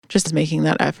just making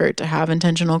that effort to have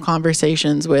intentional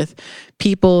conversations with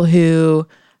people who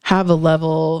have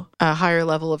a higher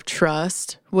level of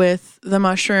trust with the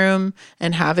mushroom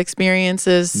and have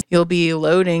experiences. You'll be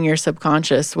loading your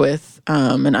subconscious with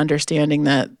an understanding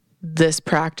that this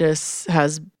practice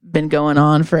has been going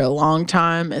on for a long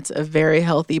time. It's a very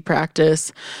healthy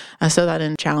practice, so that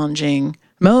in challenging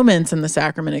moments in the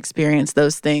sacrament experience,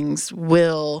 those things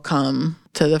will come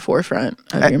to the forefront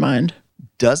of your mind.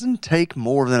 Doesn't take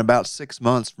more than about 6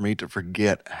 months for me to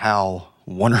forget how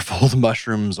wonderful the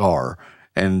mushrooms are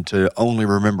and to only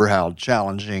remember how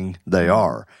challenging they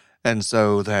are. And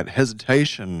so that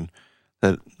hesitation,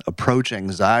 that approach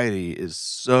anxiety is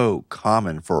so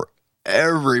common for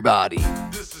everybody.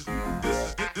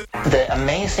 The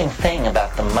amazing thing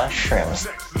about the mushrooms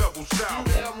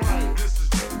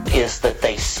is that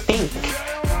they speak.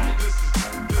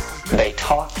 They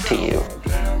talk to you.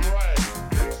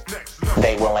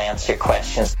 They will answer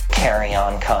questions, carry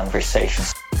on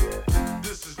conversations.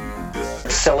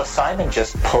 Psilocybin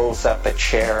just pulls up a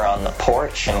chair on the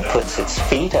porch and puts its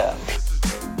feet up.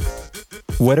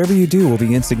 Whatever you do will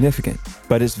be insignificant,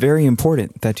 but it's very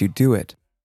important that you do it.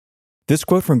 This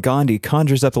quote from Gandhi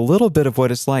conjures up a little bit of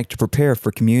what it's like to prepare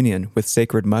for communion with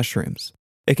sacred mushrooms.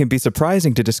 It can be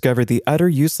surprising to discover the utter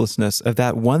uselessness of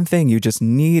that one thing you just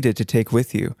needed to take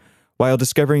with you, while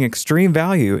discovering extreme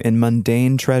value in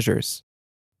mundane treasures.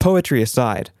 Poetry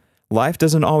aside, life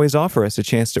doesn't always offer us a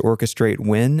chance to orchestrate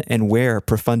when and where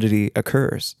profundity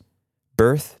occurs.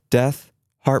 Birth, death,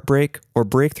 heartbreak, or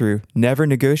breakthrough never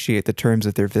negotiate the terms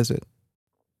of their visit.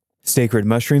 Sacred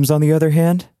mushrooms, on the other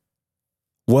hand?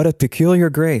 What a peculiar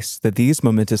grace that these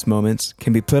momentous moments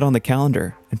can be put on the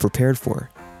calendar and prepared for.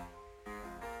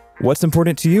 What's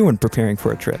important to you when preparing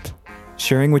for a trip?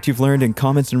 Sharing what you've learned in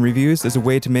comments and reviews is a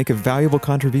way to make a valuable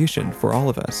contribution for all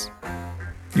of us.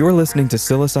 You're listening to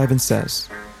Psilocybin Says.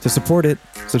 To support it,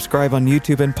 subscribe on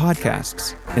YouTube and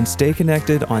podcasts, and stay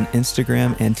connected on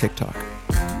Instagram and TikTok.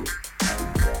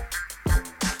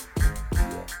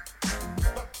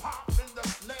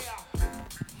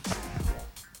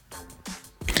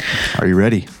 Are you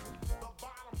ready?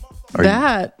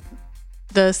 That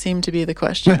does seem to be the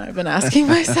question I've been asking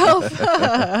myself.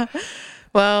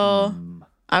 Well,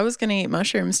 I was going to eat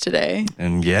mushrooms today.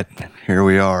 And yet, here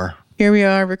we are. Here we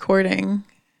are recording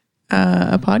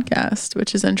a podcast,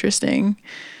 which is interesting.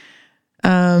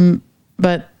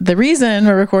 But the reason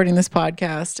we're recording this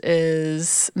podcast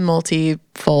is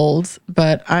multifold,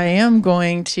 but I am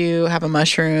going to have a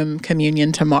mushroom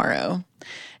communion tomorrow.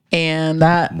 And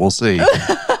that... We'll see.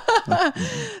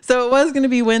 So it was going to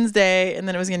be Wednesday, and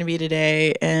then it was going to be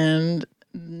today, and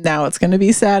now it's going to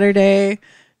be Saturday,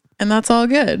 and that's all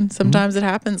good. Sometimes it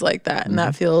happens like that, and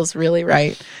that feels really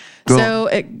right. Cool. So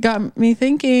it got me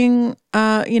thinking,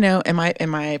 am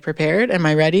I prepared? Am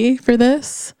I ready for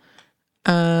this?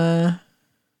 Well,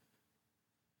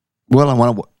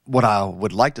 what I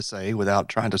would like to say, without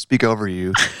trying to speak over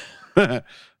you,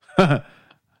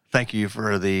 thank you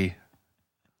for the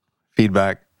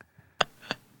feedback.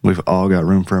 We've all got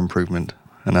room for improvement,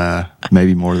 and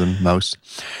maybe more than most.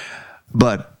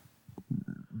 But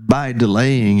by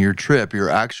delaying your trip, you're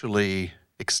actually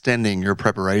extending your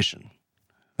preparation.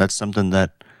 That's something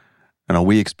that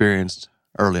we experienced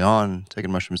early on,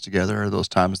 taking mushrooms together. Those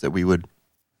times that we would,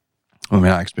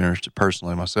 I experienced it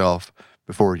personally myself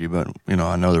before you, but I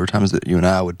know there were times that you and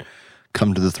I would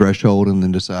come to the threshold and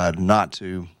then decide not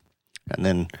to, and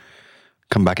then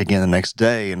come back again the next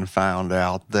day and found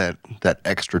out that that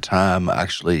extra time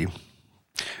actually,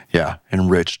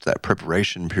 enriched that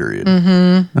preparation period.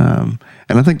 Mm-hmm. And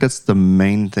I think that's the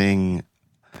main thing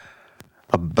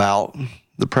about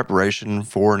the preparation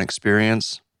for an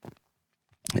experience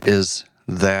is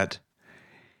that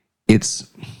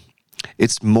it's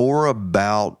more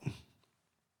about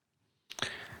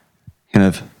kind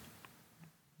of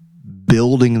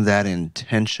building that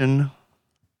intention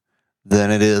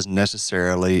than it is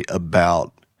necessarily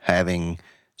about having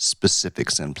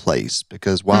specifics in place.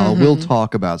 Because while we'll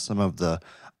talk about some of the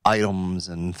items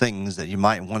and things that you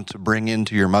might want to bring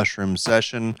into your mushroom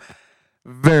session,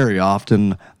 very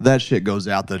often that shit goes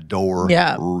out the door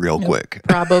real quick.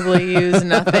 Probably use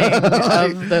nothing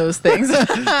of those things.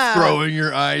 Throwing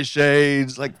your eye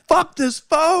shades, like, fuck this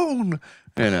phone.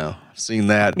 Seen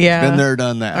that. Yeah. Been there,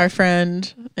 done that. Our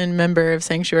friend and member of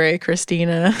Sanctuary,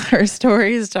 Christina, her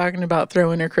story is talking about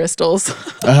throwing her crystals.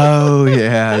 Oh,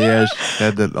 yeah. She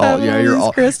had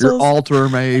that. Your altar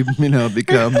may,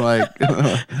 become like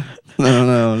I don't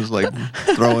know. It's like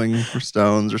throwing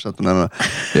stones or something. I don't know.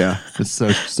 Yeah, it's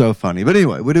so funny. But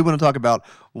anyway, we do want to talk about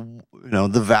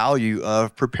the value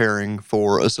of preparing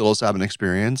for a psilocybin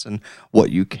experience and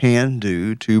what you can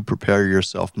do to prepare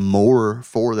yourself more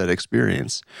for that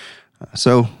experience.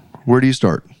 So, where do you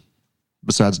start?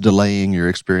 Besides delaying your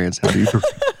experience, how do you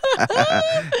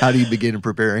how do you begin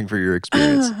preparing for your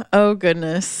experience? Oh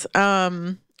goodness.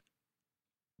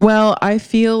 Well, I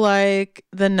feel like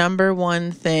the number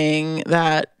one thing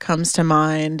that comes to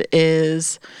mind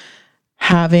is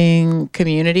having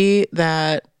community,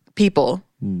 that people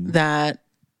that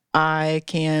I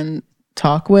can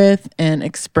talk with and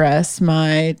express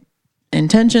my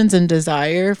intentions and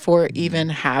desire for even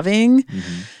having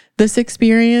this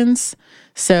experience.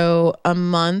 So a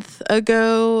month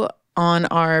ago on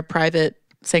our private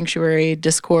sanctuary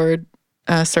Discord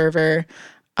server,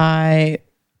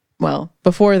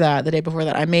 before that, the day before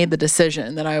that, I made the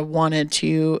decision that I wanted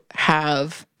to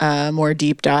have a more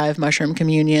deep dive mushroom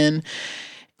communion.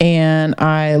 And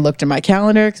I looked at my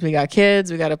calendar because we got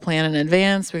kids, we got to plan in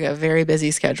advance, we got very busy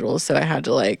schedules. So I had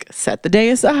to set the day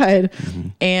aside.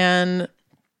 And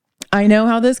I know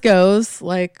how this goes.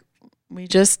 Like we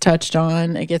just touched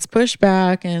on, it gets pushed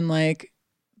back and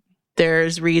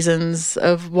there's reasons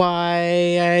of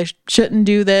why I shouldn't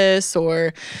do this,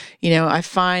 or, I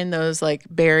find those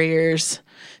barriers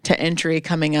to entry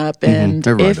coming up, and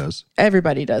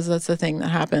everybody does. That's the thing that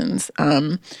happens.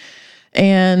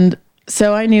 And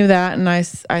so I knew that, and I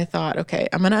thought, okay,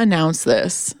 I'm going to announce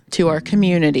this to our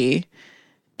community.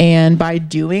 And by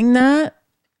doing that,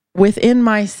 within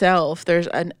myself, there's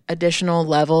an additional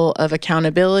level of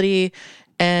accountability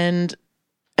and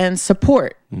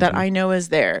support that I know is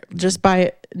there. Just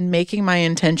by making my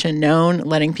intention known,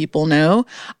 letting people know,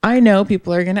 I know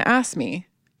people are going to ask me,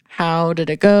 how did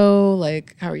it go?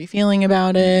 How are you feeling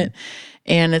about it?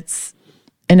 And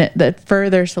that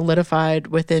further solidified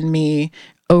within me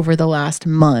over the last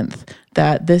month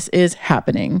that this is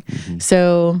happening.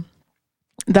 So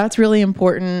that's really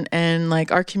important. And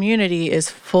our community is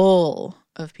full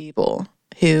of people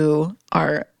who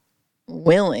are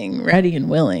ready and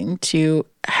willing to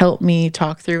help me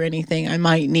talk through anything I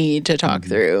might need to talk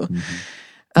through,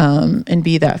 and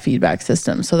be that feedback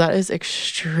system. So that is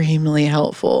extremely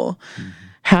helpful.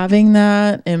 Having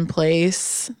that in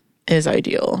place is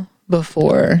ideal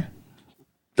before.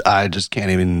 I just can't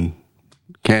even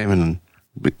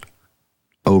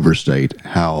overstate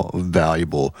how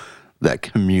valuable that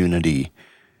community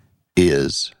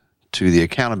is to the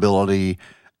accountability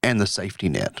and the safety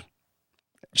net.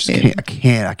 I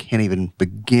can't even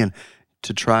begin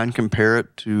to try and compare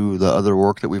it to the other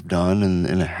work that we've done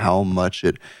and how much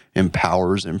it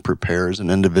empowers and prepares an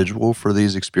individual for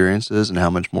these experiences, and how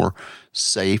much more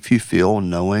safe you feel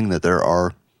knowing that there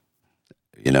are,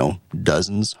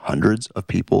 dozens, hundreds of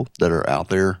people that are out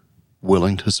there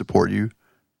willing to support you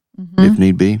if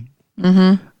need be.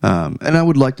 And I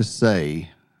would like to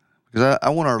say, because I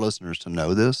want our listeners to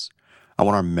know this, I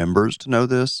want our members to know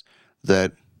this,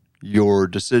 that your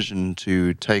decision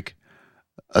to take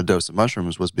a dose of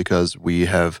mushrooms was because we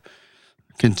have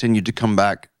continued to come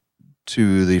back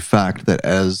to the fact that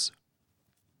as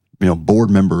board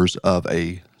members of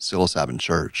a psilocybin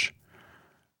church,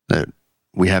 that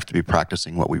we have to be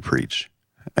practicing what we preach.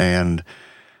 And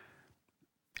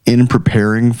in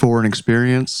preparing for an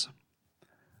experience,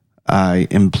 I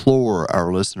implore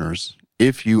our listeners,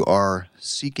 if you are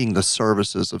seeking the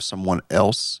services of someone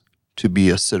else to be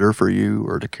a sitter for you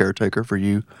or to caretaker for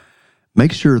you,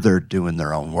 make sure they're doing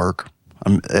their own work.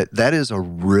 That is a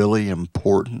really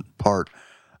important part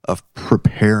of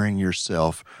preparing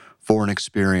yourself for an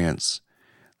experience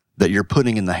that you're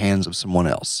putting in the hands of someone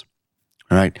else,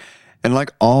 right? And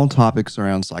like all topics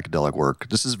around psychedelic work,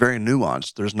 this is very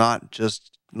nuanced. There's not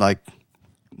just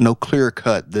no clear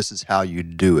cut, this is how you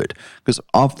do it. Because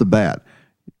off the bat,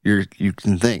 you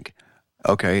can think,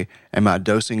 okay, am I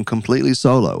dosing completely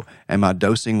solo? Am I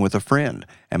dosing with a friend?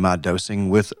 Am I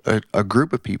dosing with a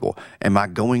group of people? Am I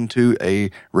going to a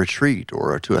retreat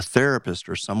or to a therapist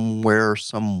or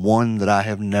someone that I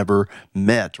have never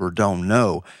met or don't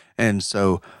know? And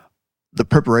so the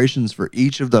preparations for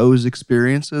each of those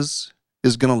experiences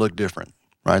is going to look different,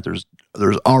 right? There's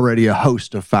already a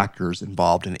host of factors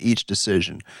involved in each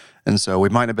decision. And so we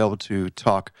might not be able to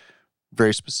talk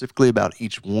very specifically about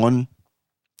each one,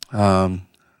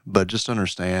 but just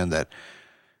understand that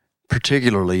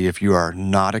particularly if you are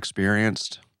not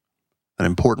experienced, an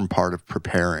important part of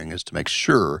preparing is to make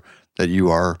sure that you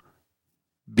are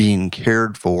being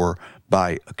cared for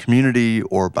by a community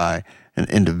or by an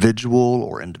individual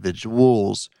or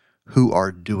individuals who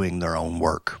are doing their own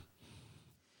work.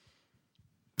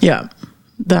 Yeah,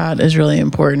 That is really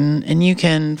important. And you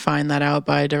can find that out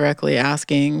by directly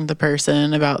asking the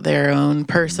person about their own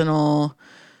personal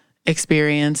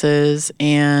experiences.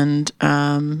 And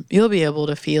you'll be able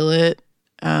to feel it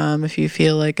if you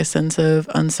feel like a sense of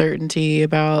uncertainty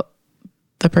about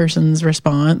the person's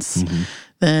response,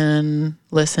 then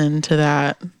listen to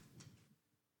that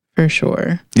for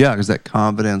sure. Yeah, because that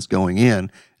confidence going in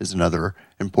is another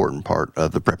important part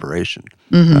of the preparation.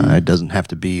 It doesn't have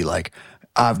to be like,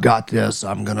 I've got this,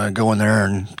 I'm going to go in there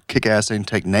and kick ass and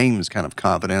take names kind of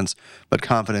confidence, but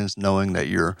confidence knowing that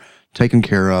you're taken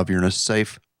care of, you're in a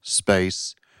safe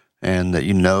space, and that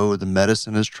you know the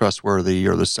medicine is trustworthy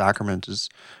or the sacrament is,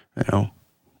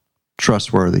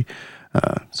 trustworthy.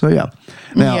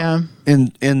 Now,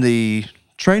 in the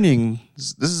training,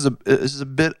 this is a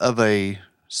bit of a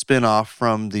spin-off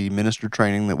from the minister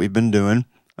training that we've been doing.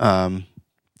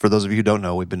 For those of you who don't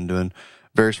know, we've been doing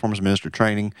various forms of minister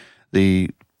training. The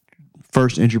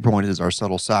first entry point is our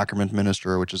subtle sacrament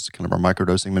minister, which is kind of our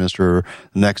microdosing minister.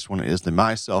 The next one is the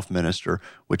myself minister,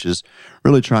 which is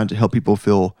really trying to help people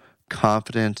feel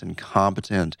confident and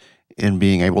competent in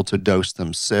being able to dose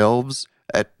themselves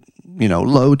at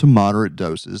low to moderate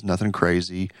doses, nothing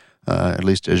crazy, at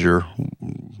least as you're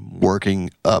working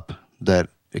up that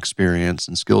experience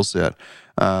and skill set.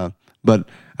 But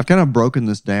I've kind of broken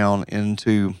this down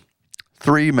into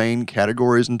three main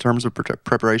categories in terms of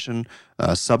preparation: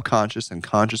 subconscious and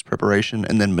conscious preparation,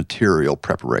 and then material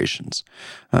preparations.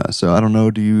 So I don't know,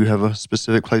 do you have a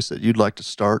specific place that you'd like to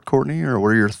start, Courtney, or what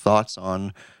are your thoughts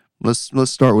on? Let's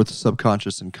start with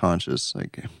subconscious and conscious.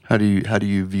 Like, how do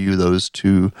you view those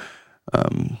two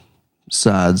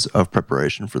sides of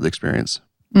preparation for the experience?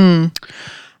 Yeah,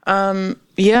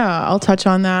 I'll touch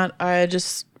on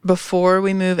that. Before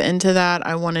we move into that,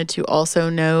 I wanted to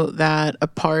also note that a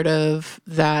part of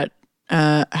that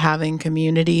having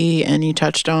community, and you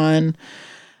touched on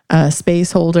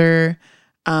space holder,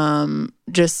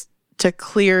 just to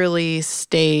clearly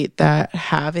state that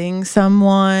having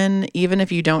someone, even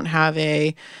if you don't have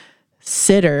a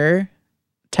sitter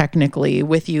technically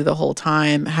with you the whole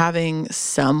time, having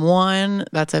someone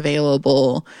that's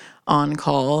available on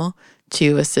call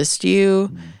to assist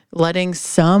you, letting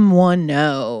someone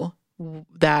know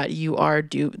that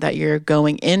you're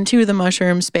going into the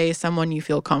mushroom space, someone you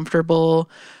feel comfortable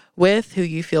with, who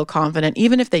you feel confident,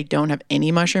 even if they don't have any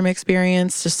mushroom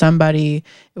experience, to somebody,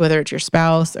 whether it's your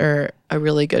spouse or a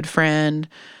really good friend,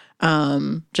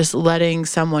 just letting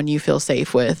someone you feel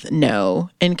safe with know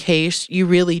in case you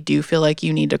really do feel like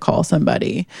you need to call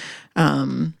somebody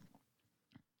for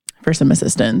some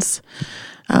assistance.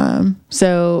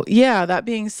 So yeah, that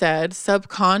being said,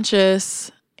 subconscious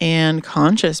and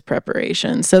conscious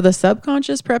preparation. So the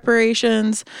subconscious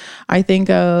preparations I think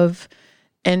of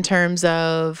in terms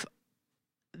of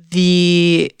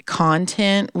the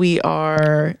content we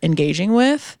are engaging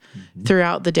with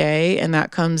throughout the day, and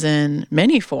that comes in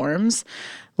many forms,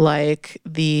 like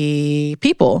the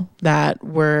people that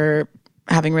we're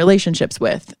having relationships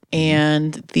with,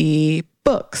 and the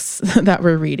books that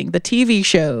we're reading, the TV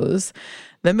shows,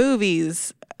 the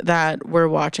movies that we're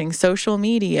watching, social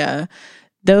media,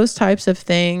 those types of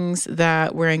things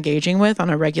that we're engaging with on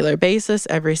a regular basis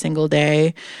every single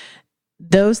day.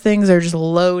 Those things are just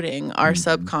loading our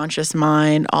subconscious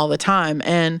mind all the time.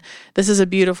 And this is a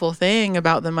beautiful thing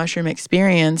about the mushroom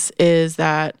experience, is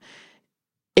that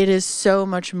it is so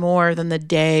much more than the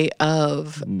day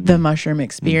of the mushroom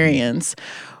experience.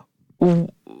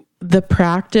 The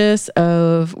practice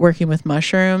of working with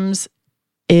mushrooms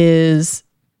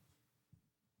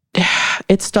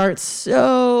it starts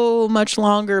so much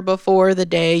longer before the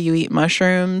day you eat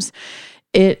mushrooms.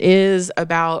 It is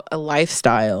about a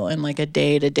lifestyle and like a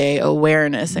day-to-day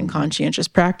awareness and conscientious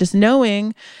practice,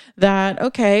 knowing that,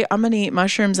 okay, I'm going to eat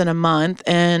mushrooms in a month,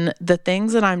 and the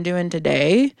things that I'm doing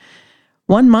today,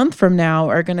 1 month from now,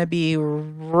 are going to be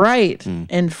right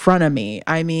in front of me.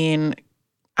 I mean,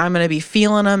 I'm going to be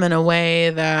feeling them in a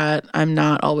way that I'm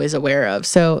not always aware of.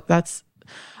 So that's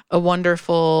a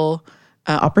wonderful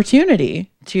opportunity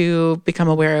to become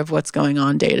aware of what's going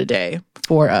on day to day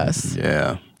for us.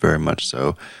 Yeah, very much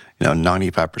so.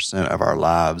 95% of our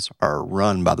lives are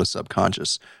run by the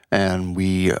subconscious, and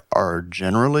we are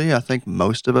generally, I think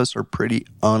most of us are pretty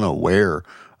unaware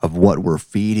of what we're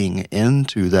feeding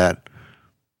into that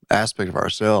aspect of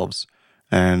ourselves.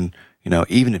 And,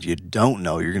 even if you don't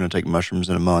know you're going to take mushrooms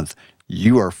in a month,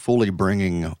 you are fully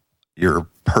bringing your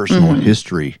personal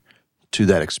history to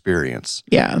that experience.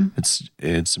 Yeah.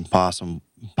 It's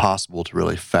impossible to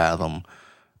really fathom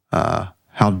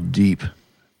how deep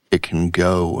it can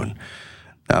go. And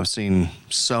I've seen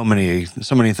so many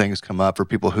things come up for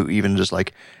people who even just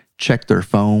like check their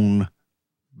phone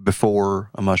before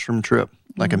a mushroom trip,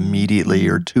 like immediately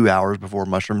or 2 hours before a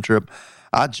mushroom trip,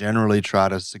 I generally try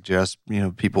to suggest,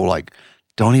 people like,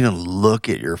 don't even look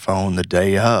at your phone the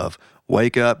day of.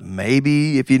 Wake up,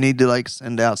 maybe if you need to like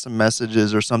send out some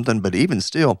messages or something, but even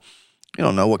still, you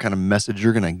don't know what kind of message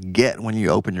you're going to get when you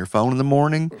open your phone in the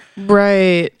morning.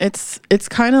 Right. It's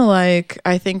kind of like,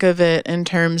 I think of it in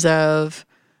terms of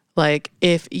like,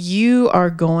 if you are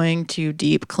going to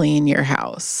deep clean your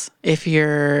house, if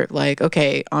you're like,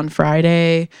 okay, on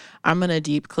Friday, I'm going to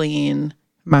deep clean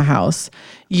my house,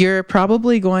 you're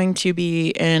probably going to be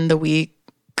in the week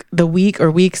or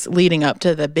weeks leading up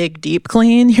to the big deep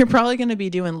clean, you're probably going to be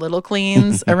doing little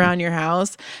cleans around your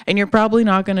house, and you're probably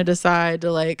not going to decide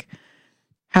to like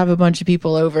have a bunch of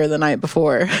people over the night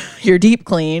before your deep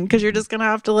clean, because you're just going to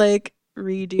have to like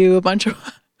redo a bunch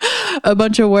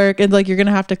of work, and like you're going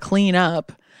to have to clean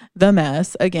up the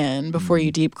mess again before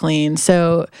you deep clean.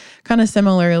 So kind of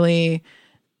similarly,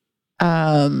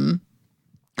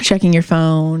 checking your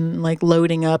phone, like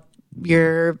loading up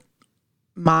your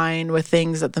mind with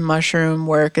things that the mushroom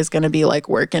work is going to be like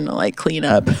working to like clean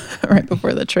up right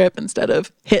before the trip instead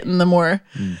of hitting the more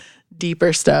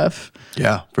deeper stuff.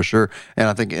 Yeah, for sure. And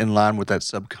I think in line with that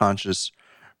subconscious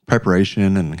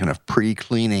preparation and kind of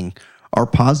pre-cleaning are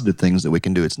positive things that we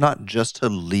can do. It's not just to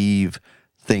leave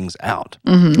things out.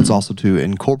 It's also to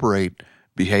incorporate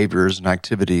behaviors and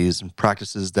activities and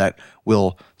practices that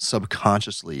will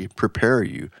subconsciously prepare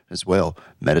you as well.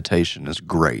 Meditation is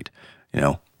great.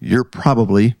 You're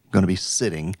probably going to be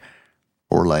sitting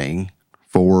or laying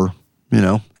for,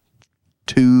 2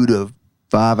 to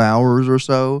 5 hours or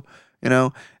so,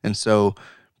 and so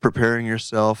preparing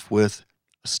yourself with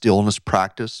stillness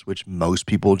practice, which most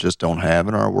people just don't have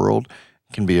in our world,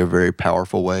 can be a very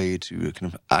powerful way to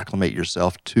kind of acclimate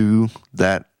yourself to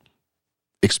that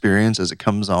experience as it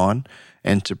comes on,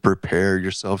 and to prepare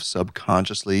yourself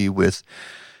subconsciously with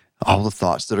all the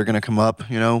thoughts that are going to come up.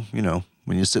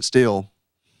 When you sit still,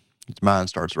 your mind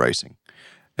starts racing,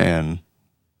 and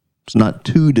it's not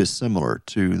too dissimilar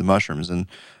to the mushrooms. And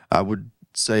I would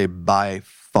say by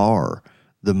far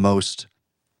the most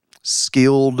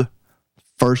skilled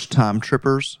first-time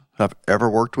trippers I've ever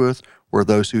worked with were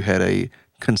those who had a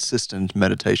consistent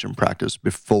meditation practice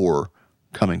before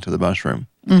coming to the mushroom.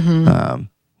 And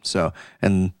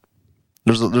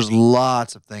there's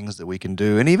lots of things that we can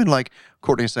do. And even like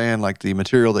Courtney's saying, like the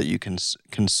material that you can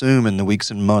consume in the weeks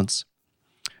and months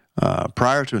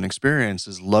prior to an experience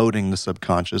is loading the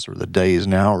subconscious, or the days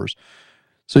and hours.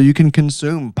 So you can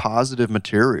consume positive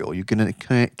material. You can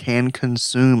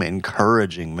consume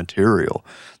encouraging material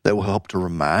that will help to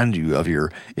remind you of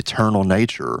your eternal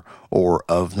nature, or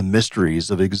of the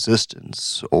mysteries of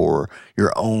existence, or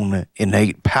your own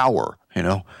innate power.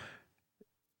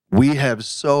 We have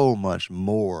so much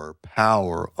more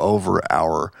power over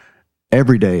our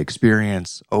everyday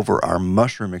experience, over our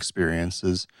mushroom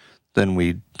experiences, than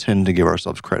we tend to give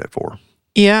ourselves credit for.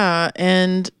 Yeah,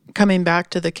 and coming back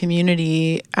to the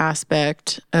community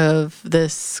aspect of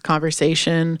this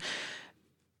conversation,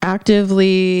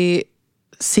 actively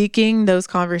seeking those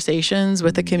conversations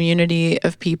with a community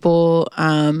of people,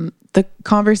 the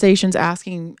conversations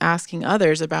asking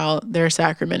others about their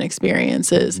sacrament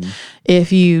experiences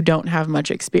if you don't have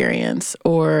much experience,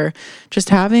 or just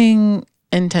having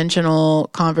intentional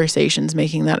conversations,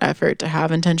 making that effort to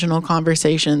have intentional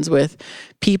conversations with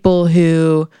people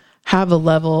who have a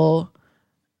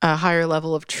higher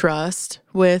level of trust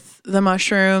with the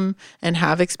mushroom and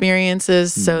have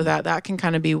experiences, so that can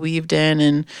kind of be weaved in,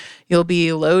 and you'll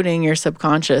be loading your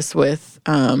subconscious with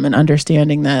an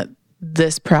understanding that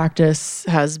this practice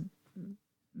has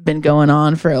been going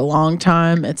on for a long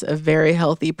time. It's a very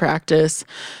healthy practice,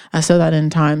 so that in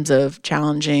times of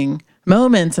challenging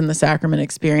moments in the sacrament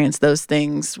experience, those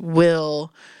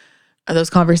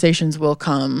conversations will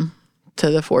come to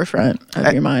the forefront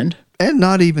of your mind. And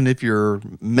not even if you're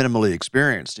minimally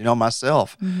experienced.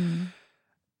 Myself,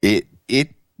 it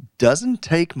doesn't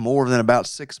take more than about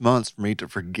 6 months for me to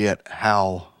forget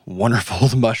how wonderful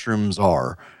the mushrooms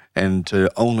are, and to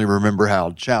only remember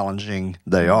how challenging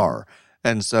they are.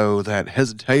 And so that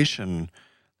hesitation,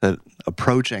 that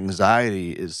approach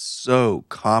anxiety is so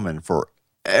common for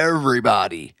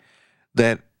everybody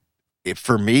that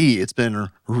for me, it's been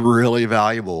really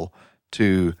valuable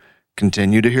to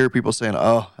continue to hear people saying,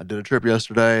 "Oh, I did a trip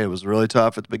yesterday. It was really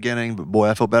tough at the beginning, but boy,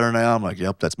 I feel better now." I'm like,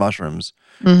 "Yep, that's mushrooms."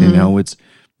 It's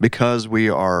because we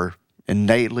are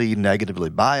innately negatively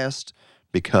biased,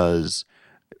 because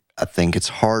I think it's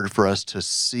hard for us to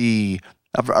see.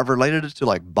 I've related it to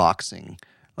like boxing.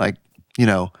 Like,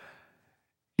 I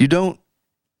don't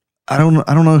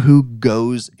know who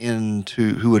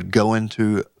would go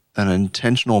into an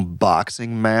intentional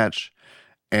boxing match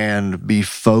and be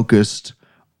focused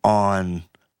on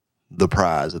the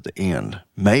prize at the end.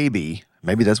 Maybe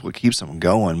that's what keeps them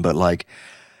going. But like,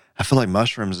 I feel like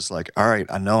mushrooms is like, all right,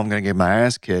 I know I'm going to get my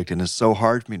ass kicked, and it's so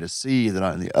hard for me to see that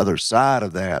on the other side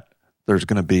of that, there's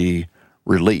going to be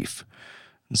relief.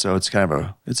 And so it's kind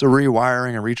of it's a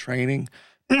rewiring and retraining,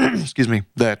 excuse me,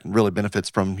 that really benefits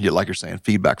from, like you're saying,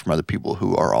 feedback from other people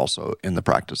who are also in the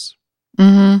practice.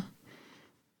 Mm-hmm.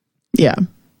 Yeah,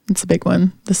 it's a big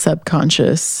one. The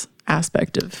subconscious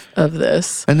aspect of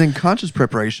this. And then conscious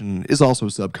preparation is also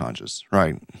subconscious,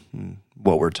 right?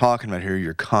 What we're talking about here,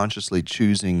 you're consciously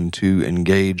choosing to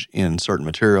engage in certain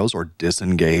materials or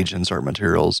disengage in certain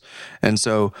materials. And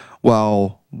so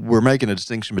while we're making a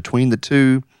distinction between the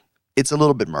two, it's a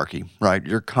little bit murky, right?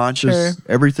 You're conscious, Sure.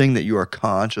 Everything that you are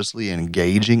consciously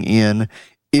engaging in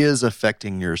is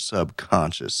affecting your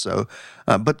subconscious. So,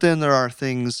 but then there are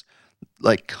things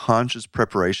like conscious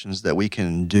preparations that we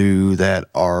can do that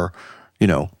are,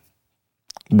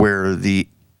 where the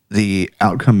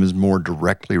outcome is more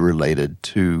directly related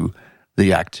to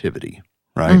the activity,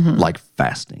 right? Mm-hmm. Like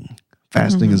fasting.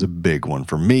 Fasting is a big one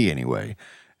for me anyway.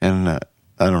 And I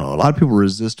don't know, a lot of people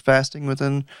resist fasting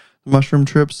within the mushroom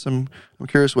trips. I'm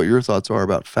curious what your thoughts are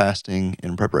about fasting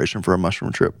in preparation for a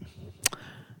mushroom trip.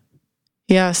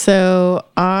 Yeah, so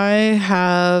I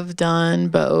have done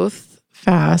both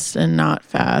fast and not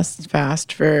fast.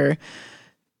 Fast for a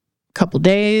couple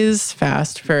days,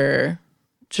 fast for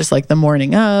just like the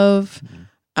morning of,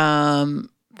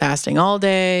 fasting all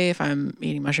day if I'm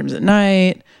eating mushrooms at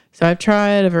night. So I've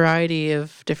tried a variety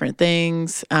of different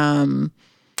things, and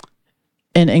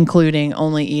including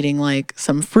only eating like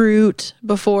some fruit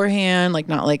beforehand, like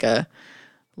not like a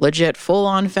legit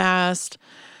full-on fast.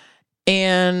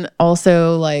 And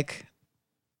also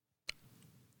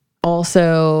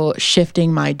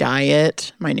shifting my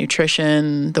diet, my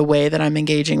nutrition, the way that I'm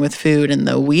engaging with food in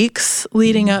the weeks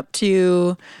leading up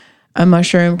to a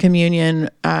mushroom communion.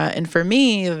 And for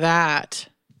me, that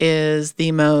is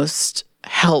the most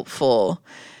helpful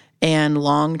and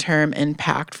long-term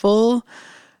impactful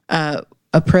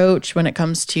approach when it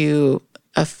comes to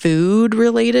a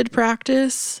food-related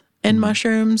practice in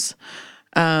mushrooms.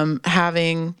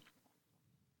 Having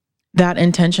that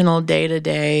intentional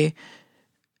day-to-day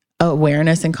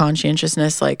awareness and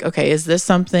conscientiousness, like, okay, is this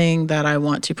something that I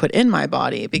want to put in my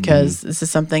body? Because this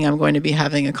is something I'm going to be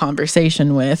having a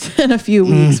conversation with in a few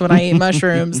weeks when I eat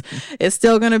mushrooms. It's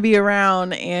still going to be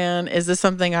around. And is this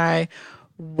something I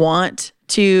want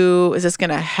to, is this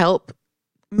going to help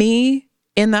me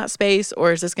in that space?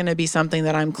 Or is this going to be something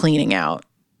that I'm cleaning out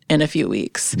in a few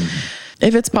weeks?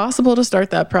 If it's possible to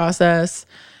start that process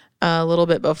a little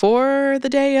bit before the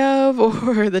day of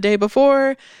or the day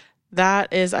before,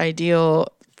 that is ideal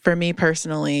for me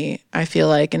personally, I feel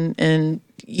like, and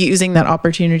using that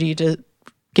opportunity to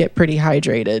get pretty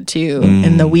hydrated too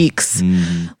in the weeks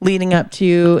leading up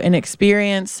to an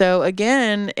experience. So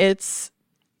again, it's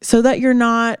so that you're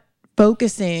not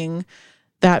focusing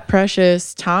that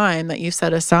precious time that you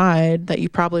set aside that you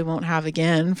probably won't have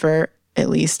again for at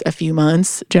least a few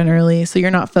months generally. So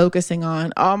you're not focusing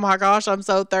on, oh my gosh, I'm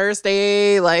so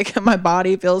thirsty. Like my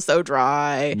body feels so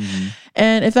dry.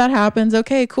 And if that happens,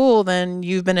 okay, cool. Then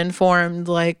you've been informed,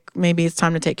 like maybe it's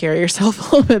time to take care of yourself a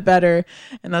little bit better.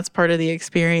 And that's part of the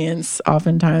experience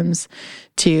oftentimes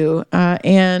too.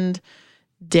 And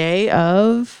day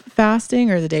of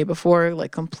fasting or the day before,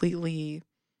 like completely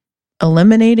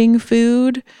eliminating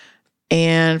food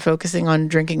and focusing on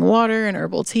drinking water and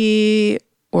herbal tea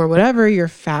or whatever your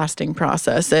fasting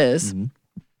process is,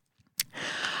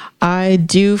 I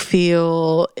do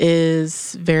feel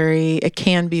it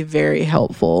can be very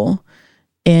helpful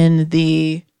in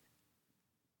the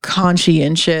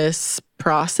conscientious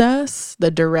process,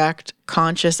 the direct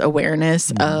conscious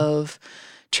awareness of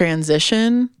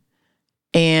transition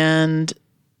and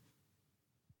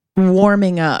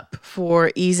warming up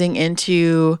for easing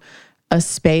into a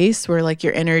space where like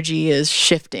your energy is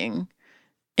shifting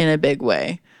in a big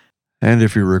way. And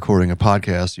if you're recording a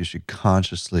podcast, you should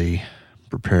consciously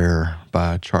prepare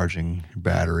by charging your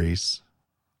batteries.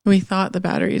 We thought the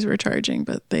batteries were charging,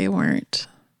 but they weren't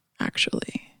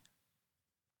actually.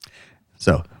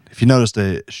 So if you noticed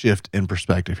a shift in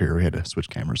perspective here, we had to switch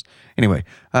cameras. Anyway,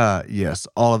 yes,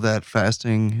 all of that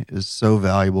fasting is so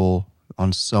valuable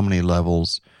on so many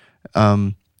levels.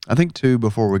 I think too,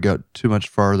 before we go too much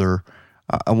further,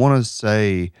 I want to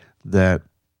say that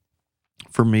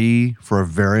for me, for a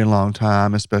very long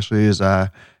time, especially as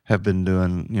I have been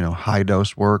doing, high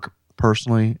dose work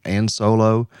personally and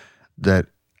solo, that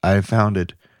I found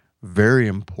it very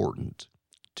important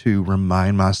to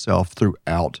remind myself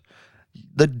throughout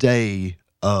the day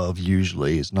of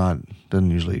usually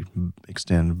doesn't usually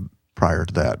extend prior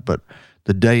to that, but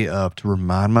the day of, to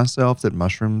remind myself that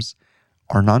mushrooms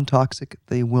are non-toxic,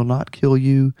 they will not kill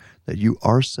you, that you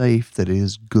are safe, that it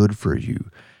is good for you.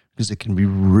 Because it can be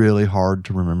really hard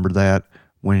to remember that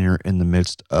when you're in the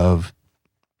midst of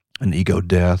an ego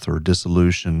death or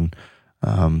dissolution,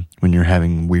 when you're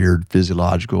having weird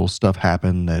physiological stuff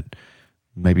happen that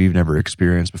maybe you've never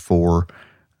experienced before.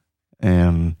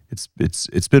 And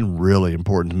it's been really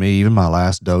important to me. Even my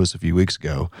last dose a few weeks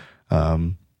ago, I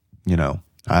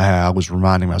was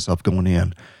reminding myself going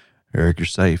in, Eric, you're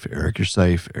safe. Eric, you're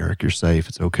safe. Eric, you're safe.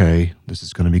 It's okay. This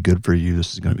is going to be good for you.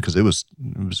 This is going to, because it was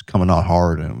coming out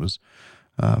hard, and it was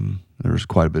there was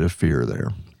quite a bit of fear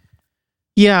there.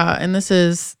 Yeah, and this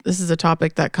is a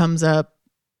topic that comes up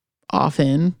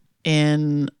often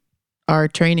in our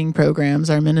training programs,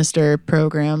 our minister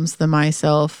programs, the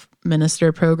Myself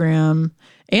Minister program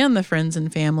and the Friends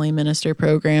and Family Minister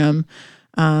program,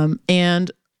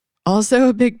 and also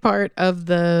a big part of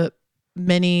the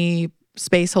mini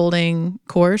space holding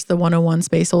course, the 101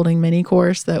 space holding mini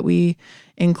course that we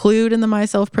include in the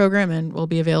Myself program and will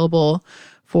be available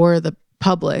for the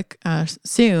public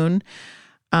soon,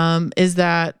 is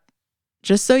that,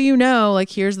 just so you know, like,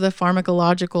 here's the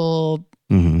pharmacological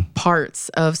parts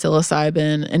of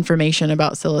psilocybin, information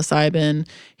about psilocybin.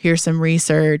 Here's some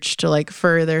research to like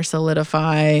further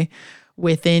solidify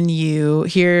within you.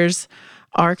 Here's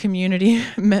our community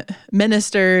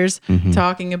ministers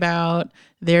talking about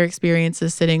their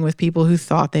experiences sitting with people who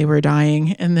thought they were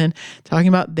dying, and then talking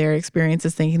about their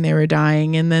experiences thinking they were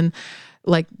dying, and then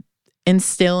like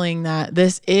instilling that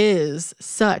this is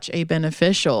such a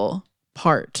beneficial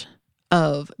part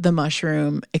of the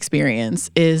mushroom experience,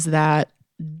 is that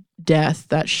death,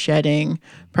 that shedding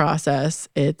process.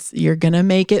 You're gonna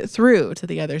make it through to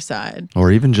the other side,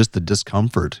 or even just the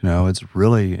discomfort.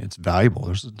 It's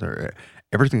valuable.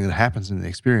 Everything that happens in the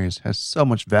experience has so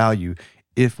much value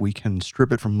if we can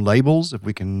strip it from labels, if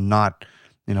we can not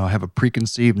have a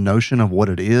preconceived notion of what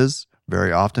it is.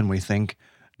 Very often we think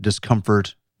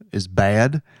discomfort is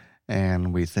bad,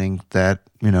 and we think that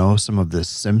some of the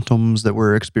symptoms that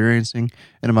we're experiencing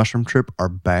in a mushroom trip are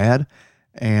bad,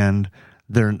 and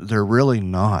they're really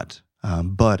not.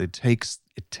 But it takes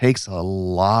a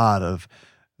lot of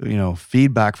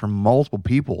feedback from multiple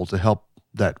people to help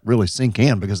that really sink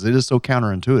in, because it is so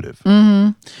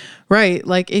counterintuitive. Right.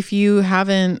 Like, if you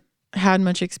haven't had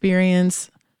much experience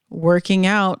working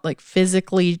out, like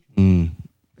physically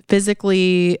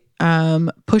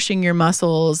pushing your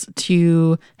muscles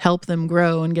to help them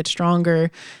grow and get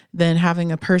stronger, then having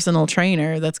a personal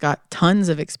trainer that's got tons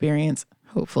of experience,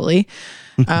 hopefully,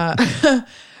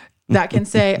 that can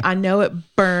say, I know it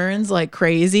burns like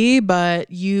crazy, but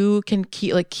you can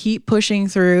keep pushing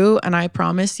through, and I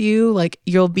promise you, like,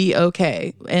 you'll be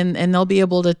okay. And they'll be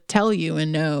able to tell you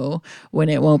and know when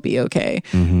it won't be okay.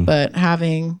 But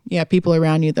having people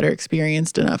around you that are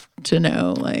experienced enough to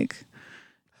know, like,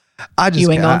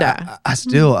 you ain't gonna die. I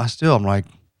still I'm like,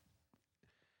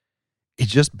 it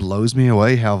just blows me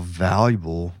away how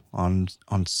valuable on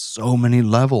so many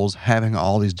levels having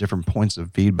all these different points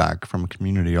of feedback from a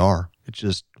community are. It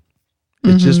just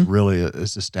really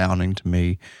is astounding to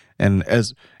me. And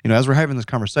as we're having this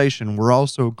conversation, we're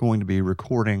also going to be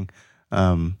recording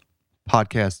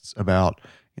podcasts about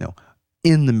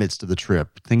in the midst of the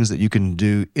trip, things that you can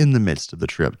do in the midst of the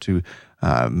trip to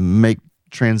make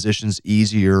transitions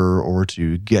easier, or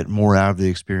to get more out of the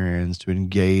experience, to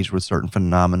engage with certain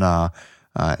phenomena.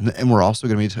 And we're also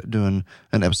going to be doing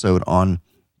an episode on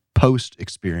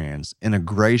post-experience,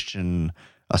 integration,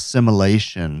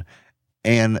 assimilation.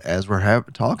 And as we're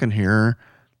talking here,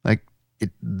 like,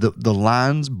 the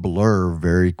lines blur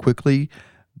very quickly,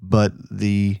 but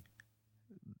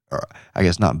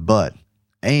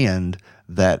and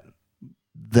that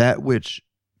which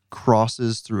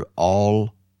crosses through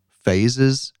all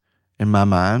phases in my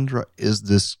mind is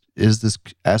this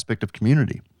aspect of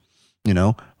community.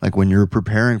 Like, when you're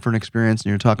preparing for an experience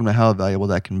and you're talking about how valuable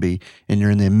that can be, and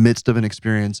you're in the midst of an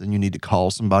experience and you need to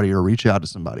call somebody or reach out to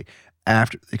somebody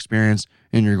after the experience,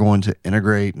 and you're going to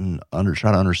integrate and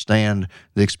try to understand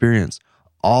the experience,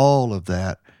 all of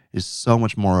that is so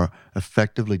much more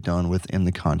effectively done within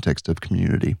the context of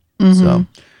community. So,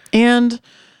 and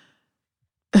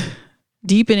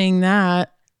deepening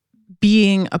that,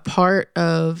 being a part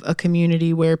of a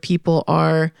community where people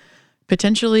are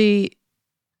potentially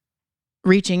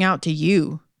reaching out to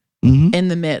you in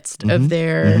the midst of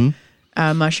their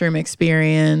mushroom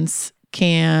experience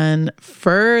can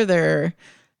further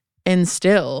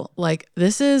instill, like,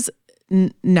 this is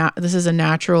this is a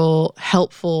natural,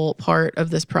 helpful part of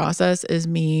this process is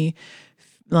me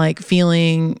like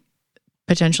feeling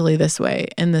potentially this way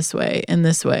and this way and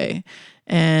this way,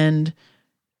 and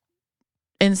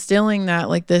instilling that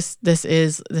like this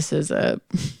is a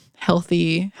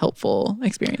healthy, helpful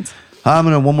experience. I'm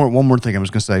gonna one more thing I'm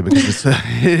just gonna say, because it's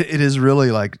it is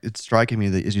really like, it's striking me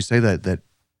that as you say that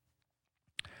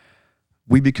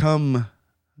we become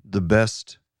the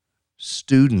best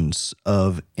students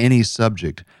of any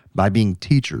subject by being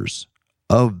teachers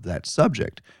of that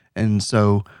subject. And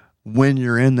so when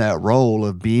you're in that role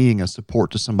of being a support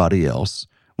to somebody else,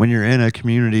 when you're in a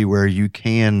community where you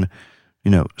can,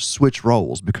 switch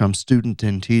roles, become student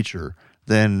and teacher,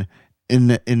 then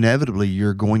inevitably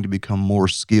you're going to become more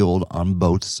skilled on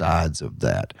both sides of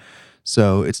that.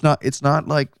 So it's not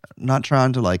like, not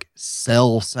trying to like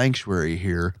sell sanctuary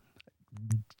here.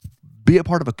 Be a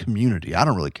part of a community. I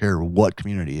don't really care what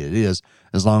community it is,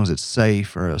 as long as it's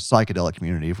safe, or a psychedelic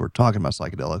community, if we're talking about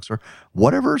psychedelics, or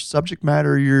whatever subject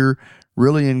matter you're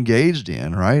really engaged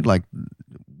in, right? Like,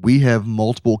 we have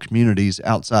multiple communities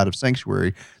outside of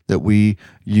sanctuary that we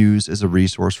use as a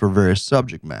resource for various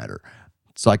subject matter.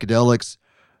 Psychedelics,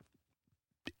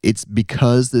 it's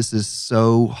because this is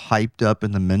so hyped up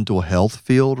in the mental health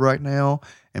field right now,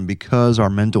 and because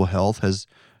our mental health has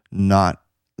not,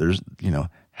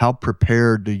 how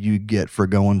prepared do you get for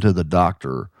going to the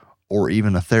doctor or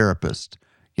even a therapist?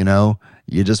 You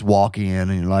just walk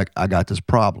in and you're like, I got this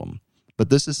problem.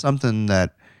 But this is something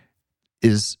that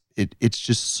is, it's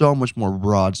just so much more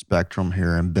broad spectrum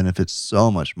here and benefits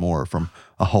so much more from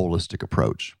a holistic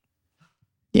approach.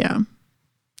 Yeah.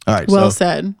 All right. Well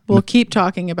said. We'll keep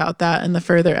talking about that in the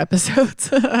further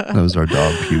episodes. That was our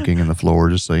dog puking in the floor,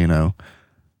 just so you know.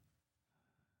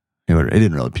 It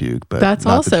didn't really puke, but that's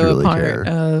also really a part care.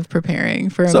 of preparing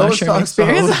for a mushroom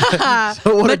experience.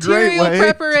 So what Material a great way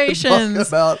preparations. To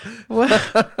talk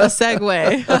about a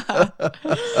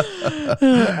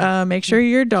segue. Make sure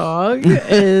your dog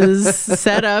is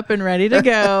set up and ready to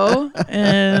go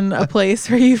in a place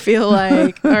where you feel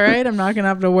like, all right, I'm not going to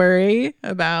have to worry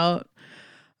about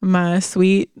my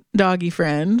sweet doggy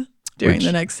friend during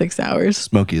the next 6 hours.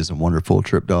 Smokey is a wonderful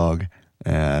trip dog,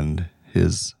 and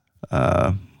his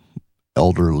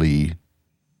elderly,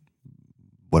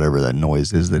 whatever that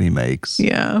noise is that he makes,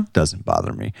 doesn't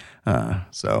bother me.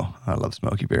 So I love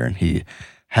Smokey Bear, and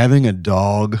having a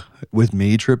dog with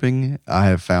me tripping, I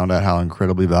have found out how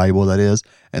incredibly valuable that is.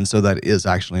 And so that is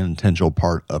actually an intentional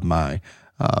part of my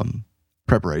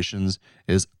preparations,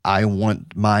 is I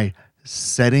want my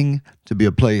setting to be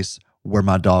a place where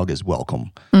my dog is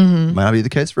welcome. Might not be the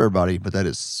case for everybody, but that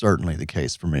is certainly the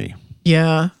case for me.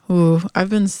 Yeah. Ooh, I've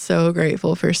been so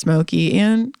grateful for Smokey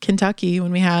and Kentucky.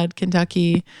 When we had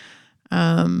Kentucky,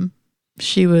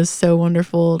 she was so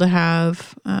wonderful to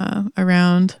have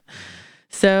around.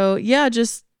 So yeah,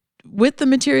 just with the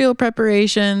material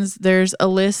preparations, there's a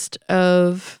list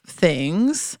of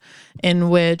things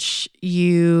in which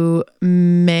you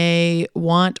may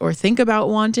want or think about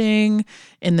wanting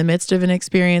in the midst of an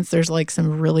experience. There's like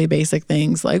some really basic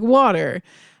things like water.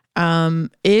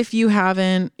 If you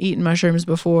haven't eaten mushrooms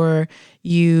before,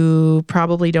 you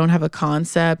probably don't have a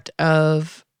concept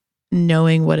of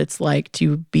knowing what it's like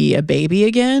to be a baby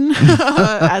again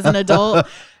as an adult,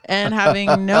 and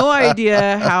having no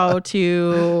idea how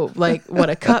to, like, what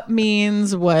a cup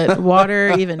means, what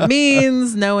water even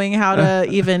means, knowing how to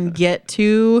even get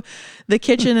to the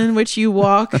kitchen in which you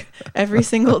walk every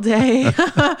single day.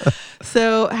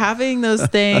 So having those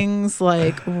things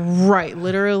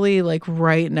literally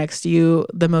right next to you,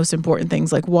 the most important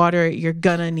things like water, you're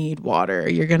gonna need water.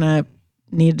 You're gonna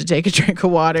need to take a drink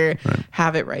of water,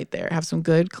 have it right there. Have some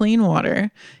good, clean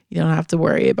water. You don't have to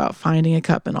worry about finding a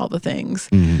cup and all the things.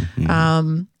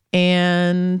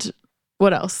 And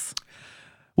what else?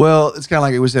 Well, it's kind of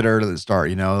like we said earlier at the start.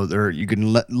 You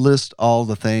can list all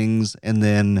the things, and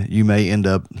then you may end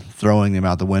up throwing them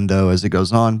out the window as it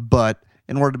goes on. But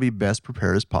in order to be best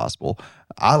prepared as possible,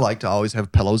 I like to always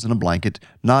have pillows and a blanket,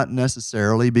 not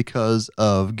necessarily because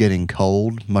of getting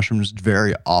cold. Mushrooms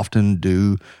very often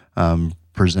do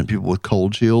present people with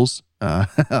cold chills.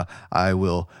 I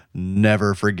will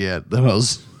never forget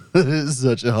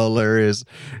such a hilarious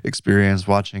experience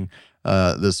watching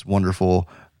this wonderful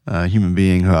human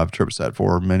being who I've trip set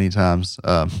for many times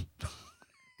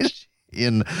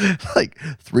in like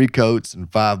 3 coats and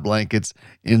 5 blankets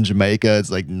in Jamaica. It's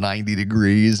like 90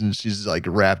 degrees and she's like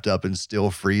wrapped up and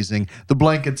still freezing. The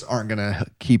blankets aren't going to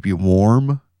keep you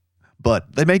warm,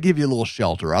 but they may give you a little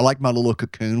shelter. I like my little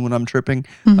cocoon when I'm tripping.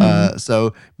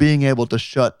 So being able to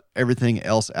shut everything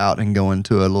else out and go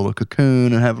into a little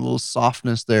cocoon and have a little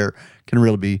softness there can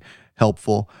really be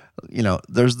helpful.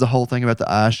 there's the whole thing about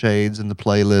the eye shades and the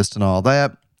playlist and all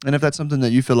that. And if that's something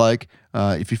that you feel like,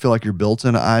 if you feel like your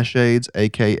built-in eye shades,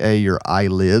 aka your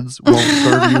eyelids, won't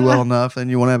serve you well enough,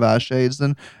 and you want to have eye shades,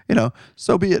 then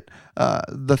so be it.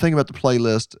 The thing about the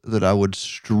playlist that I would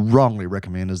strongly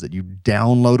recommend is that you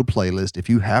download a playlist if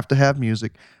you have to have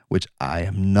music, which I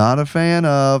am not a fan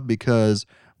of because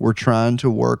we're trying to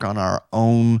work on our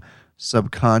own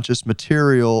subconscious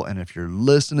material, and if you're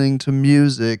listening to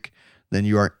music, then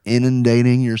you are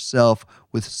inundating yourself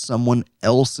with someone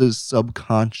else's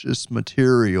subconscious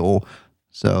material.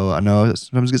 So I know it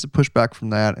sometimes gets a pushback from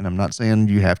that, and I'm not saying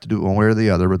you have to do it one way or the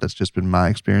other, but that's just been my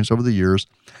experience over the years.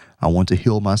 I want to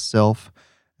heal myself,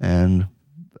 and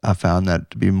I found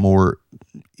that to be more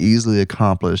easily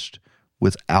accomplished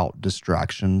without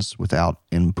distractions, without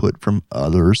input from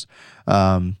others.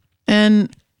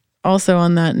 And also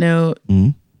on that note,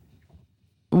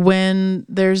 when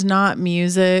there's not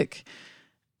music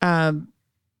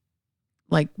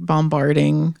like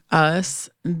bombarding us,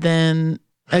 then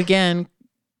again,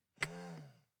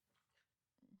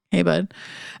 hey bud,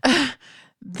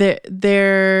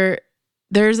 there's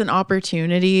an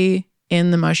opportunity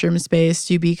in the mushroom space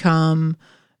to become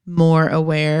more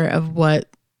aware of what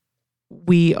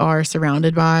we are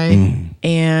surrounded by.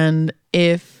 And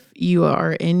if you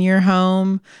are in your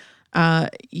home,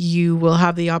 you will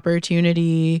have the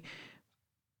opportunity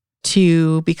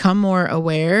to become more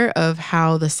aware of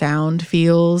how the sound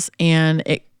feels, and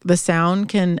the sound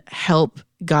can help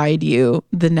guide you,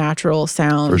 the natural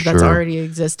sound that's already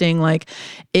existing. Like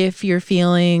if you're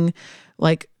feeling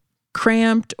like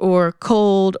cramped or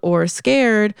cold or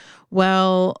scared,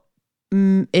 well,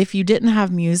 if you didn't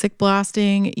have music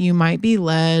blasting, you might be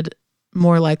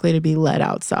more likely to be led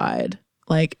outside,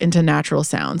 like into natural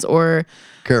sounds or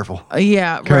careful.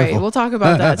 Right. We'll talk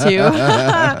about that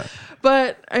too.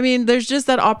 But I mean, there's just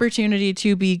that opportunity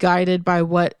to be guided by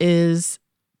what you're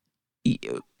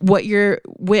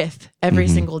with every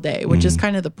single day, which is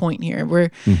kind of the point here. Where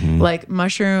like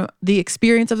the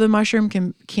experience of the mushroom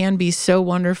can be so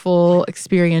wonderful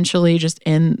experientially, just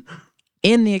in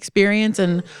the experience,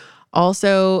 and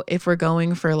also if we're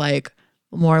going for like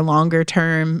more longer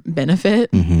term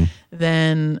benefit,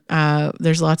 then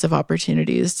there's lots of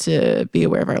opportunities to be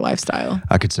aware of our lifestyle.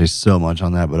 I could say so much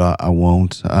on that, but I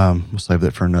won't. We'll save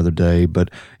that for another day.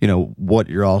 But what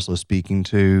you're also speaking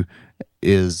to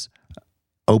is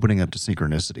opening up to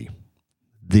synchronicity.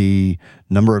 The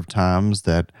number of times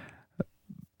that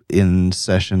in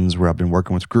sessions where I've been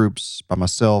working with groups, by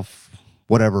myself,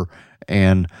 whatever,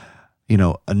 and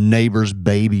a neighbor's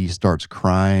baby starts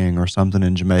crying or something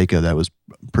in Jamaica, that was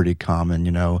pretty common,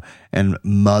 and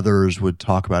mothers would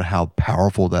talk about how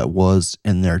powerful that was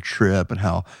in their trip and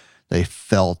how they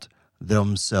felt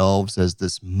themselves as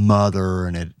this mother,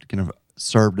 and it kind of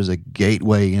served as a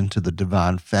gateway into the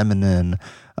divine feminine.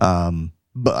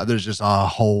 But there's just a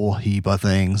whole heap of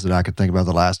things that I could think about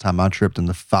the last time I tripped, and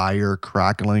the fire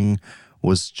crackling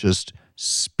was just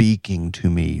speaking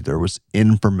to me. There was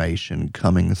information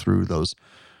coming through those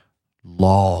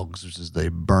logs as they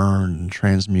burned and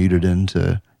transmuted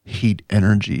into heat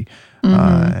energy.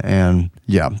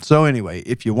 So anyway,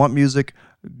 if you want music,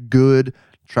 good.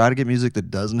 Try to get music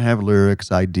that doesn't have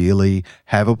lyrics. Ideally,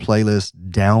 have a playlist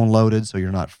downloaded so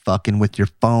you're not fucking with your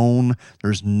phone.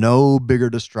 There's no bigger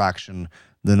distraction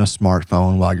than a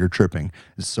smartphone while you're tripping.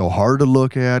 It's so hard to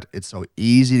look at. It's so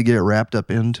easy to get wrapped up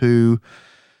into.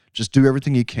 Just do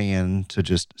everything you can to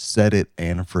just set it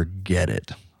and forget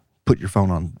it. Put your phone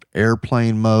on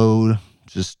airplane mode.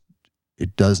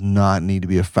 It does not need to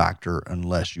be a factor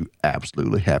unless you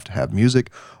absolutely have to have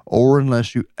music, or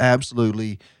unless you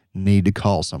absolutely need to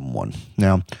call someone.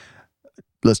 Now,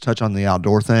 let's touch on the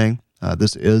outdoor thing.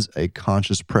 This is a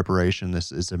conscious preparation.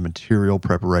 This is a material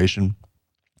preparation.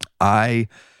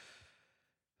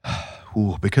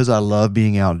 Because I love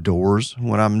being outdoors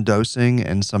when I'm dosing,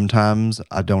 and sometimes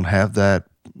I don't have that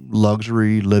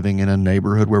luxury living in a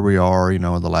neighborhood where we are.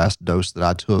 The last dose that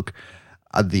I took,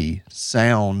 the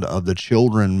sound of the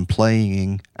children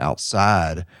playing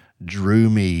outside drew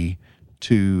me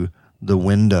to the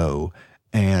window,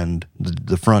 and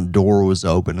the front door was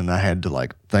open, and I had to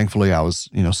thankfully I was,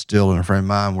 still in a frame of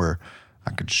mind where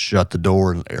I could shut the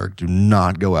door and, Eric, do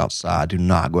not go outside.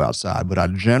 But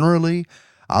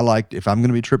I like, if I'm going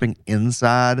to be tripping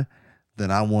inside,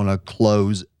 then I want to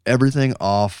close everything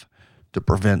off to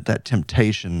prevent that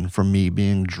temptation from me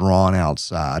being drawn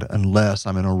outside, unless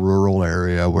I'm in a rural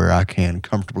area where I can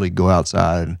comfortably go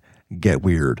outside and get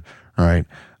weird, right?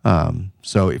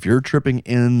 So if you're tripping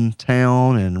in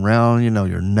town and around,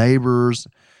 your neighbors,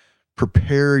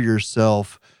 prepare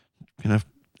yourself,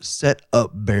 set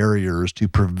up barriers to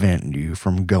prevent you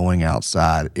from going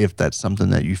outside if that's something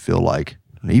that you feel like,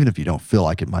 and even if you don't feel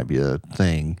like it might be a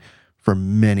thing, for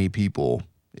many people,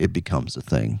 it becomes a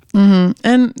thing. Mm-hmm.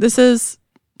 And this is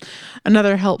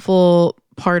another helpful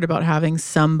part about having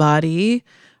somebody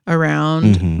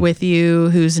around with you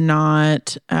who's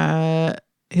not,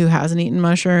 who hasn't eaten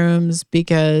mushrooms,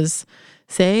 because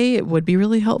say it would be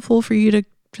really helpful for you to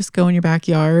just go in your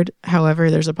backyard. However,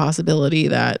 there's a possibility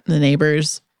that the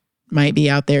neighbors might be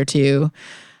out there too.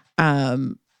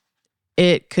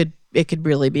 It could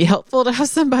really be helpful to have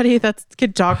somebody that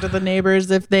could talk to the neighbors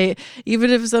even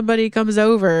if somebody comes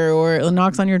over or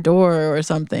knocks on your door or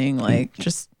something, like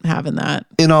just having that.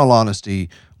 In all honesty,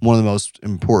 one of the most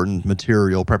important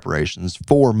material preparations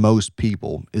for most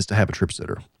people is to have a trip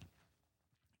sitter.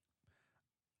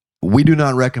 We do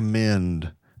not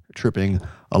recommend tripping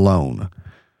alone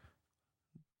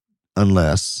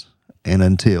unless and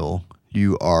until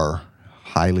you are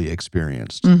highly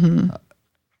experienced.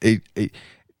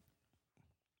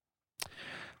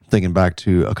 Thinking back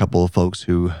to a couple of folks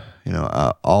who,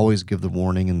 always give the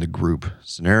warning in the group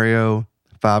scenario.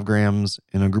 5 grams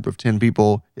in a group of 10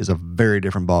 people is a very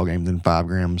different ballgame than 5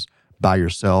 grams by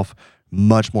yourself.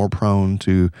 Much more prone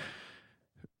to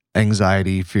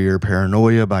anxiety, fear,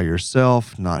 paranoia by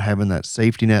yourself, not having that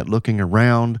safety net looking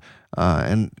around.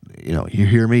 And you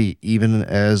hear me, even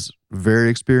as very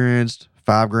experienced,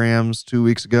 5 grams 2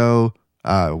 weeks ago,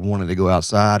 I wanted to go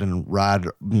outside and ride,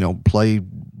 play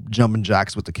jumping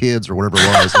jacks with the kids or whatever it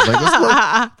was. I was like,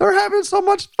 look, they're having so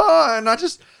much fun.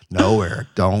 No, Eric,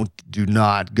 do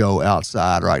not go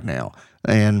outside right now.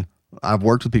 And I've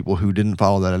worked with people who didn't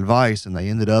follow that advice, and they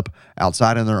ended up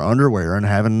outside in their underwear and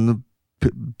having the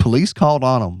police called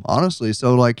on them, honestly.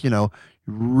 So, you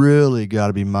really got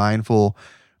to be mindful.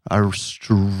 I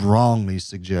strongly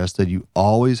suggest that you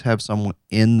always have someone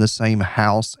in the same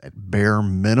house at bare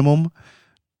minimum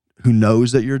who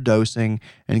knows that you're dosing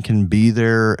and can be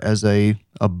there as a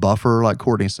buffer, like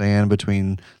Courtney's saying,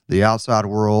 between the outside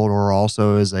world, or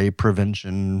also as a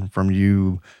prevention from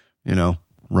you,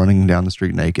 running down the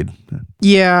street naked.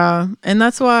 Yeah. And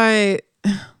that's why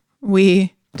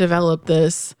we developed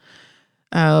this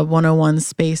 101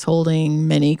 space holding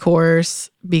mini course,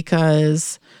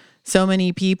 because so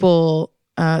many people,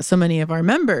 so many of our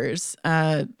members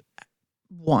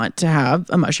want to have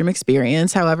a mushroom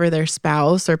experience. However, their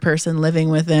spouse or person living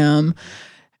with them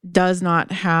they're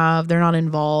not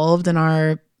involved in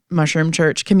our mushroom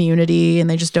church community, and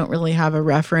they just don't really have a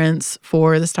reference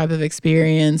for this type of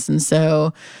experience. And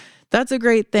so that's a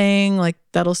great thing. Like,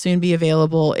 that'll soon be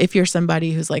available if you're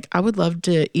somebody who's like, I would love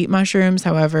to eat mushrooms.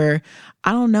 However,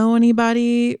 I don't know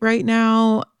anybody right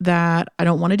now, that I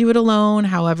don't want to do it alone.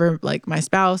 However, like my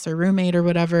spouse or roommate or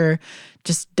whatever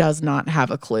just does not have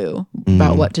a clue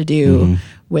about what to do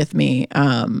with me.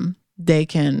 They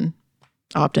can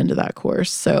opt into that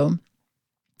course. So,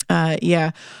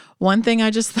 yeah. One thing I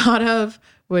just thought of,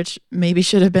 which maybe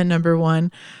should have been number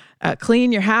 1,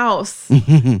 clean your house.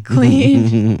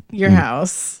 Clean your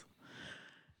house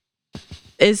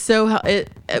is and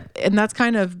that's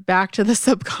kind of back to the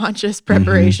subconscious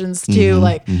preparations too,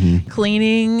 like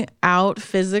cleaning out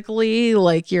physically,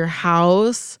 like your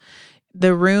house,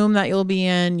 the room that you'll be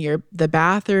in, the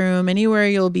bathroom, anywhere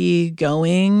you'll be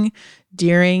going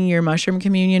during your mushroom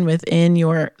communion within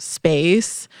your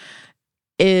space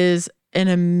is an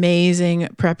amazing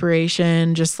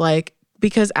preparation. Just like,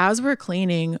 because as we're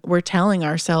cleaning, we're telling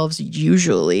ourselves,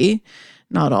 usually,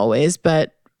 not always,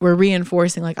 but we're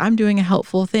reinforcing, like, I'm doing a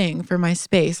helpful thing for my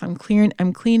space. I'm clearing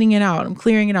it out. I'm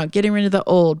clearing it out, getting rid of the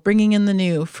old, bringing in the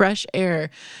new, fresh air.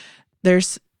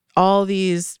 There's all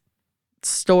these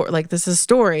this is a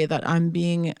story that I'm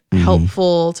being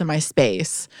helpful to my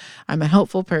space. I'm a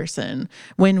helpful person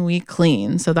when we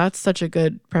clean. So that's such a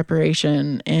good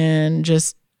preparation, and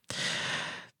just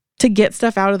to get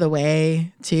stuff out of the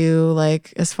way too,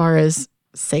 like as far as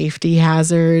safety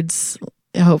hazards.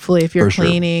 Hopefully if you're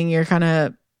cleaning, you're kind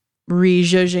of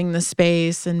rejudging the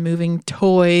space and moving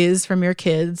toys from your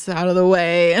kids out of the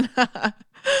way,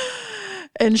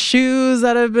 and shoes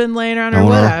that have been laying around or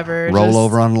whatever. Roll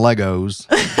over on Legos.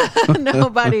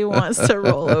 Nobody wants to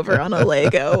roll over on a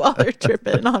Lego while they're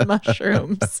tripping on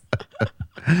mushrooms.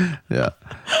 Yeah.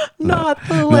 Not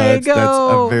the Lego.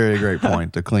 That's a very great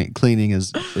point. The cleaning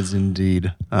is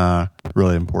indeed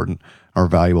really important or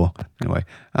valuable anyway.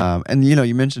 And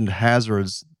you mentioned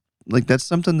hazards. Like, that's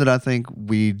something that I think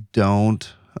we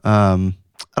don't, I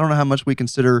don't know how much we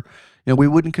consider, we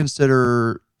wouldn't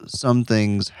consider some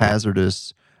things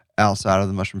hazardous outside of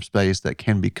the mushroom space that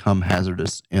can become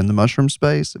hazardous in the mushroom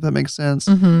space, if that makes sense,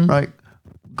 right?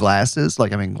 Glasses,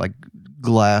 like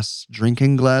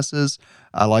drinking glasses.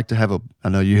 I like to have I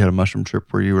know you had a mushroom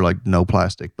trip where you were like no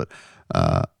plastic, but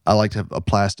I like to have a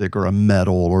plastic or a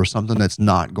metal or something that's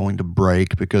not going to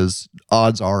break, because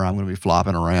odds are I'm going to be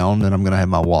flopping around and I'm going to have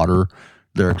my water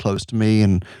there close to me.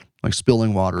 And like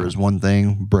spilling water is one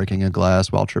thing, breaking a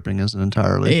glass while tripping is an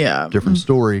entirely different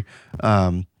story.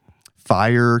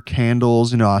 Fire,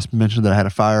 candles, I mentioned that I had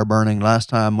a fire burning last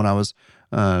time when I was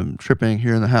tripping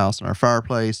here in the house in our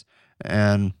fireplace.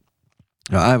 And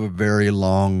I have a very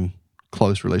long,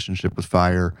 close relationship with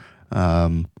fire.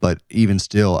 But even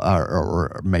still,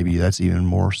 or maybe that's even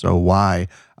more so why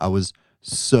I was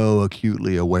so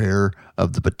acutely aware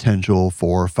of the potential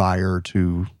for fire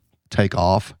to take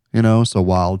off, so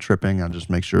while tripping, I just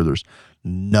make sure there's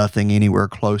nothing anywhere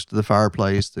close to the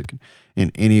fireplace that can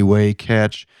in any way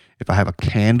catch. If I have a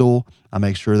candle, I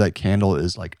make sure that candle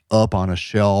is like up on a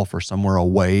shelf or somewhere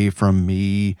away from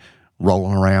me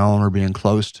rolling around or being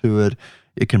close to it.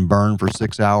 It can burn for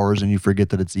 6 hours and you forget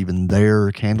that it's even there.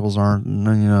 Candles aren't, I'm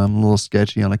a little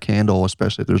sketchy on a candle,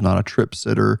 especially if there's not a trip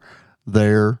sitter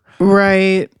there.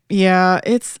 Right. Yeah.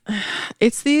 It's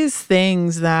these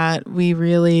things that we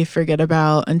really forget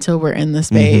about until we're in the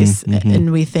space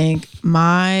and we think,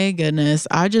 my goodness,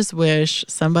 I just wish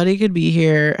somebody could be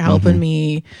here helping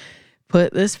me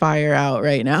put this fire out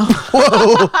right now.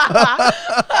 Whoa.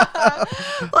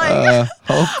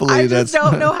 Hopefully I just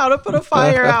don't know how to put a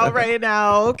fire out right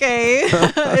now. Okay.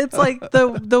 It's like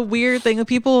the weird thing of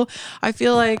people. I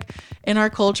feel like in our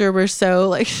culture, we're so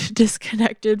like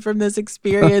disconnected from this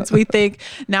experience. We think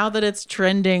now that it's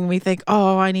trending, we think,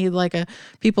 oh,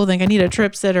 people think I need a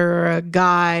trip sitter or a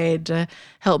guide to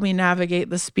help me navigate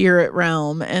the spirit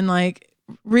realm. And like,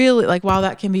 really, like, while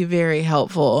that can be very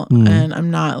helpful, and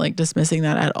I'm not like dismissing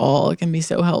that at all, it can be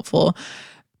so helpful,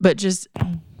 but just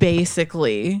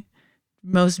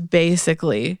most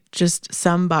basically, just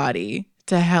somebody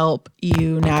to help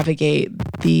you navigate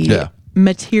the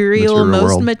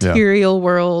material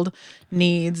world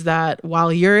needs that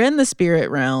while you're in the spirit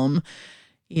realm,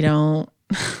 you don't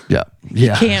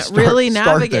can't really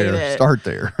navigate it. Start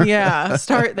there. Yeah,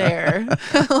 start there.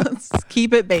 Let's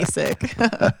keep it basic.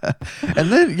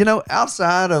 And then,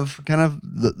 outside of kind of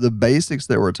the basics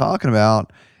that we're talking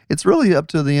about, it's really up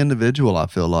to the individual, I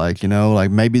feel like,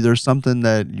 like maybe there's something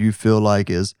that you feel like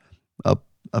is a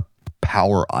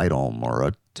power item or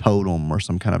a totem or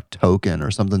some kind of token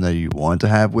or something that you want to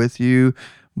have with you,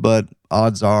 but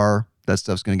odds are that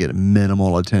stuff's going to get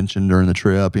minimal attention during the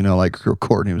trip. Like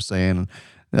Courtney was saying,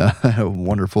 I had a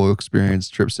wonderful experience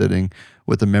trip sitting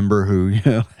with a member who,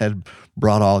 had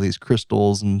brought all these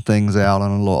crystals and things out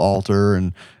on a little altar,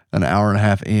 and an hour and a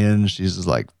half in, she's just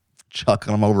like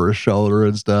chucking them over her shoulder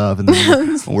and stuff. And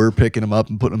then we're picking them up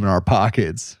and putting them in our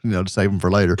pockets, to save them for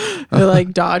later. We're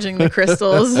like dodging the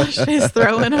crystals. She's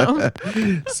throwing them.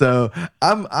 So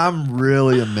I'm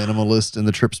really a minimalist in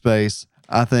the trip space.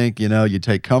 I think, you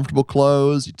take comfortable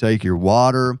clothes, you take your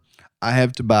water. I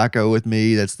have tobacco with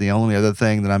me. That's the only other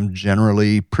thing that I'm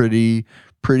generally pretty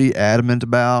adamant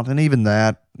about. And even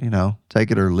that,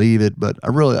 take it or leave it. But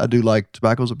I do like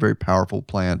tobacco is a very powerful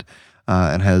plant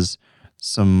and has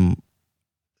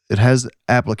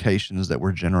applications that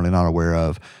we're generally not aware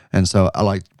of. And so I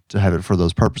like to have it for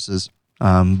those purposes.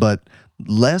 But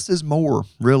less is more,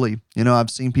 really.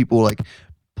 I've seen people like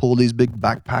pull these big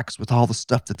backpacks with all the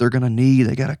stuff that they're going to need.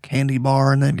 They got a candy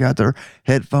bar and they've got their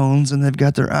headphones and they've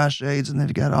got their eye shades and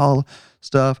they've got all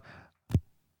stuff.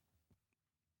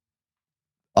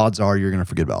 Odds are you're going to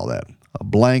forget about all that. A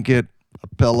blanket, a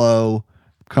pillow,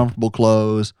 comfortable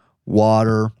clothes,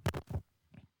 water,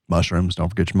 mushrooms. Don't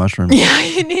forget your mushrooms. Yeah,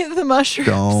 you need the mushrooms.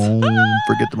 Don't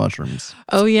forget the mushrooms.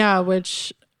 Oh, yeah,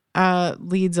 which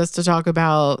leads us to talk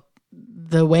about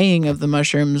the weighing of the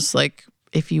mushrooms, like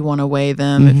if you want to weigh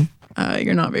them, if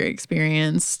you're not very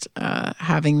experienced,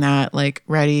 having that like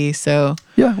ready. So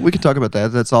yeah, we can talk about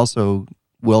that. That's also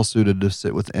well suited to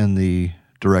sit within the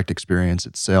direct experience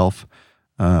itself.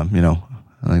 I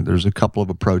think there's a couple of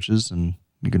approaches and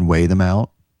you can weigh them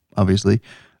out, obviously.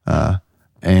 I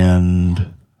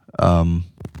won't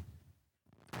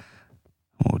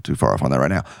go too far off on that right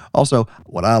now. Also,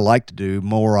 what I like to do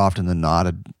more often than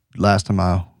not, last time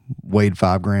I weighed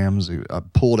 5 grams. I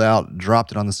pulled out,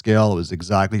 dropped it on the scale. It was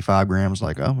exactly 5 grams.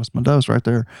 Like, oh, that's my dose right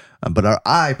there. But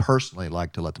I personally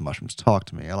like to let the mushrooms talk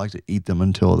to me. I like to eat them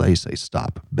until they say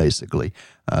stop, basically.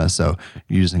 So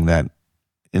using that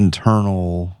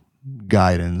internal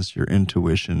guidance, your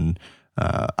intuition,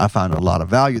 I find a lot of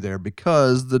value there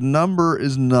because the number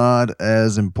is not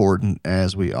as important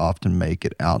as we often make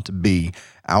it out to be.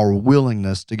 Our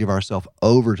willingness to give ourselves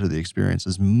over to the experience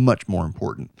is much more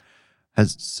important.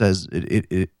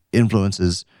 It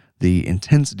influences the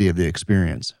intensity of the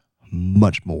experience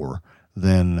much more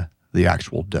than the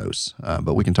actual dose.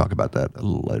 But we can talk about that a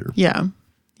little later. Yeah.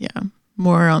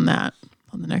 More on that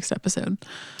on the next episode.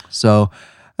 So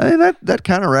that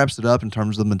kind of wraps it up in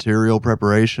terms of the material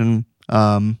preparation.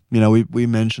 We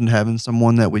mentioned having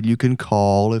someone that you can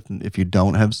call if you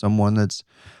don't have someone that's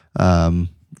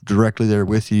directly there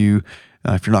with you.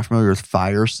 If you're not familiar with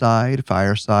Fireside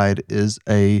is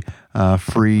a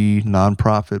free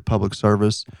nonprofit public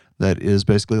service that is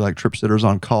basically like trip sitters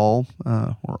on call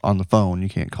or on the phone. You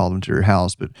can't call them to your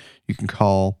house, but you can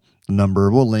call the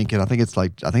number. We'll link it. I think it's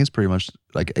pretty much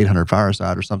like 800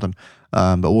 Fireside or something.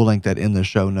 But we'll link that in the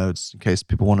show notes in case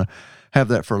people want to have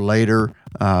that for later.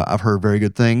 I've heard very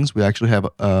good things. We actually have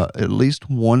at least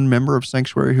one member of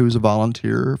Sanctuary who's a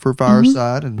volunteer for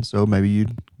Fireside, and so maybe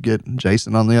you'd get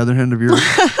Jason on the other end of your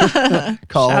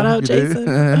call. Shout out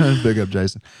Jason. Big up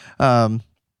Jason.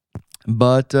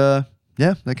 But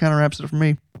yeah, that kind of wraps it up for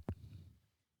me.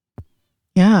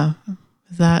 Yeah.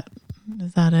 Is that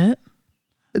it?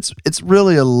 It's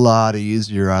really a lot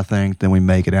easier, I think, than we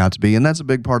make it out to be, and that's a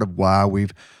big part of why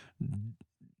we've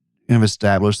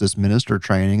established this minister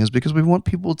training, is because we want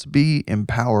people to be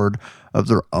empowered of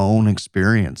their own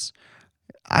experience.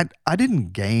 I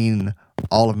didn't gain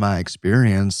all of my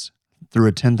experience through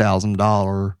a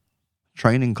 $10,000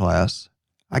 training class.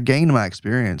 I gained my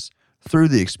experience through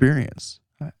the experience,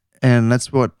 and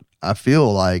that's what I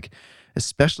feel like,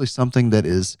 especially something that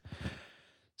is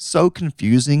so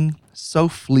confusing, so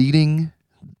fleeting,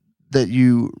 that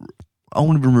you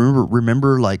only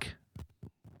remember like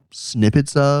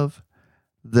snippets of,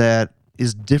 that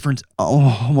is different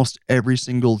almost every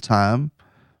single time.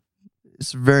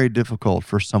 It's very difficult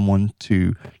for someone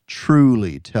to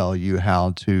truly tell you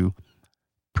how to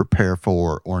prepare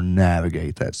for or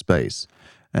navigate that space.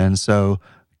 And so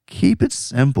keep it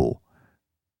simple.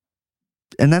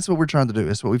 And that's what we're trying to do.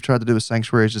 It's what we've tried to do with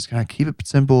Sanctuary, is just kind of keep it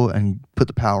simple and put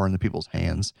the power in the people's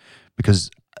hands, because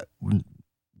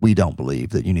we don't believe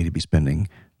that you need to be spending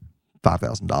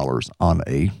 $5,000 on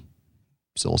a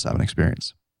psilocybin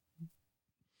experience.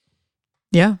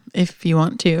 Yeah, if you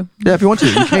want to. Yeah, if you want to,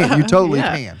 you can. You totally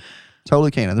can.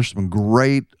 Totally can. And there's some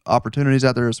great opportunities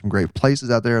out there, some great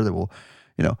places out there that will,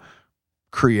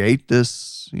 create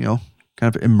this,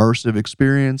 kind of immersive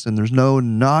experience, and there's no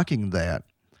knocking that.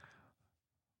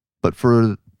 But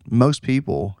for most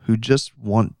people who just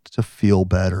want to feel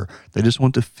better, they just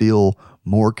want to feel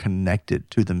more connected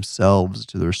to themselves,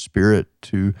 to their spirit,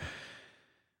 to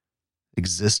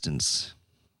existence,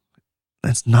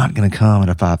 that's not going to come at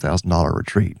a $5,000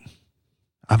 retreat.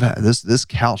 I've had this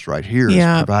couch right here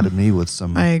has provided me with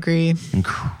some, I agree,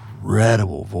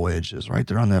 incredible voyages right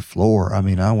there on that floor. I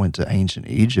mean, I went to ancient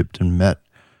Egypt and met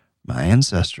my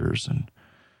ancestors,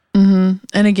 and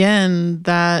again,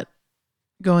 that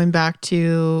going back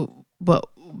to what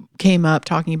came up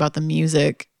talking about the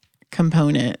music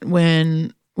component,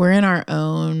 when we're in our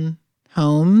own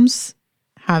homes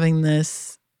having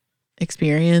this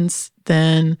experience,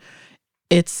 then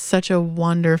it's such a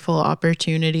wonderful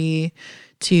opportunity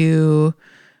to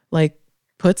like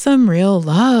put some real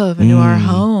love into our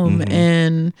home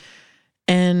and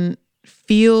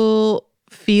feel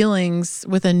feelings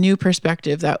with a new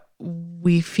perspective that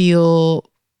we feel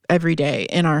every day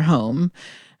in our home,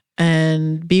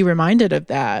 and be reminded of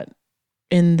that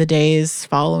in the days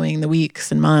following, the weeks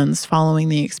and months following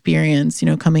the experience,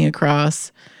 coming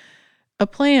across a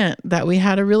plant that we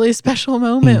had a really special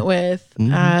moment with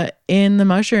in the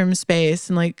mushroom space,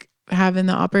 and like having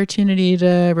the opportunity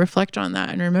to reflect on that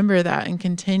and remember that and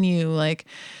continue like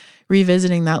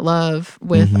revisiting that love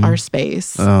with our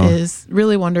space is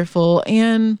really wonderful.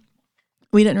 And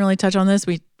we didn't really touch on this.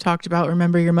 We talked about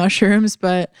remember your mushrooms,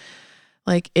 but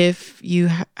like if you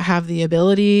have the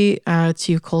ability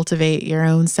to cultivate your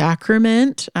own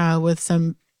sacrament with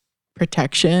some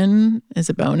protection is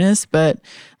a bonus, but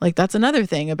like that's another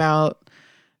thing about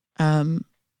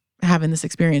having this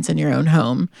experience in your own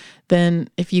home. Then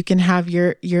if you can have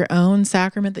your own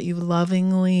sacrament that you've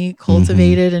lovingly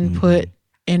cultivated and put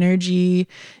energy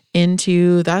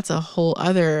into, that's a whole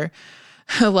other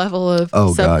level of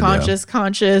subconscious,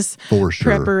 conscious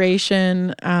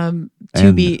preparation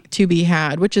to be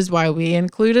had, which is why we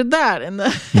included that in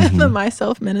the in the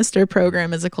Myself Minister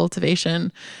program as a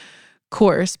cultivation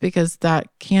course, because that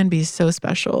can be so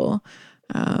special.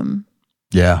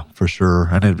 Yeah, for sure.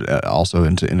 And it also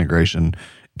into integration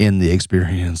in the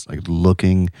experience, like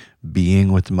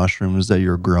being with the mushrooms that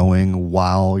you're growing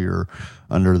while you're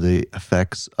under the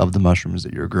effects of the mushrooms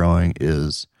that you're growing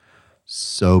is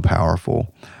so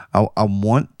powerful. I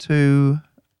want to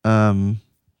kind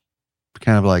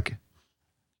of like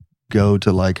go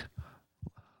to like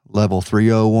level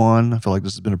 301. I feel like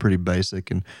this has been a pretty basic,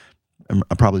 and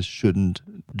I probably shouldn't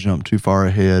jump too far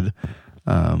ahead.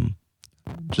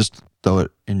 Just throw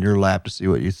it in your lap to see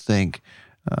what you think.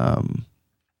 Because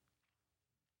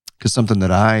something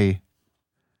that I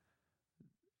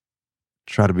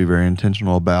try to be very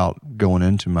intentional about going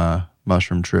into my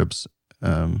mushroom trips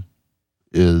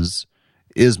is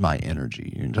my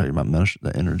energy. You're talking about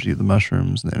the energy of the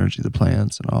mushrooms and the energy of the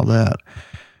plants and all that.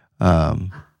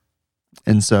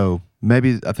 And so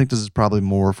maybe I think this is probably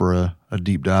more for a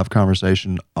deep dive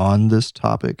conversation on this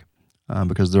topic,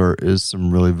 because there is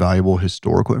some really valuable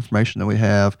historical information that we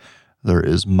have. There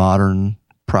is modern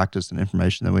practice and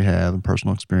information that we have and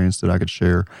personal experience that I could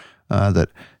share that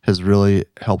has really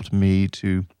helped me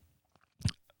to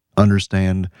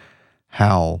understand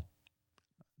how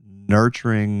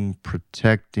nurturing,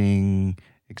 protecting,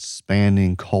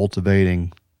 expanding,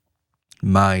 cultivating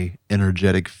my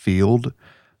energetic field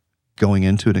going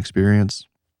into an experience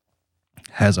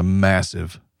has a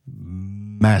massive,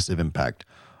 massive impact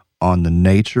on the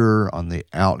nature, on the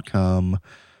outcome.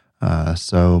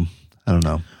 So I don't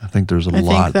know. I think there's a lot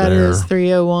there. I think that is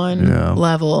 301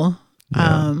 level.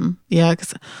 Yeah.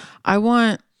 Because I'm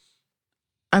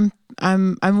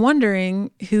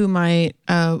wondering who might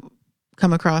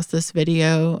come across this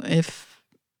video if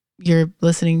you're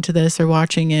listening to this or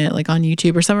watching it like on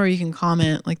YouTube or somewhere you can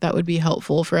comment. Like that would be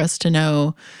helpful for us to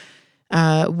know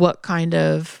what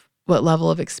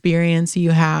level of experience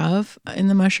you have in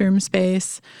the mushroom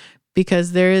space,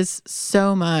 because there is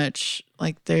so much,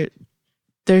 like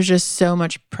there's just so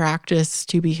much practice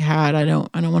to be had. I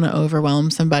don't want to overwhelm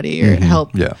somebody or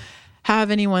help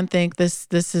have anyone think this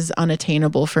is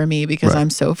unattainable for me, because I'm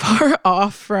so far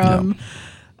off from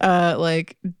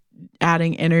like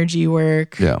adding energy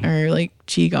work or like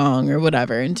qigong or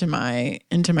whatever into my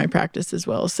practice as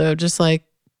well. So just like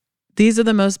these are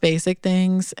the most basic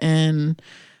things, and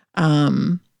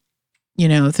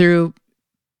through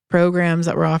programs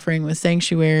that we're offering with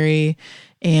Sanctuary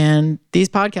and these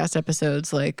podcast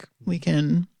episodes, like we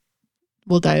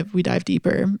dive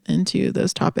deeper into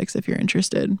those topics if you're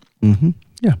interested.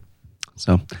 Yeah.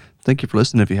 So thank you for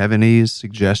listening. If you have any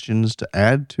suggestions to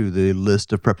add to the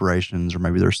list of preparations, or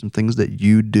maybe there's some things that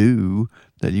you do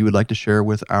that you would like to share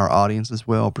with our audience as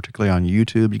well, particularly on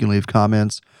YouTube, you can leave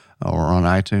comments, or on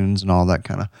iTunes and all that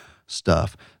kind of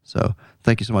stuff. So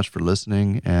thank you so much for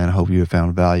listening, and I hope you have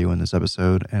found value in this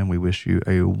episode, and we wish you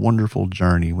a wonderful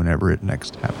journey whenever it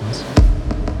next happens.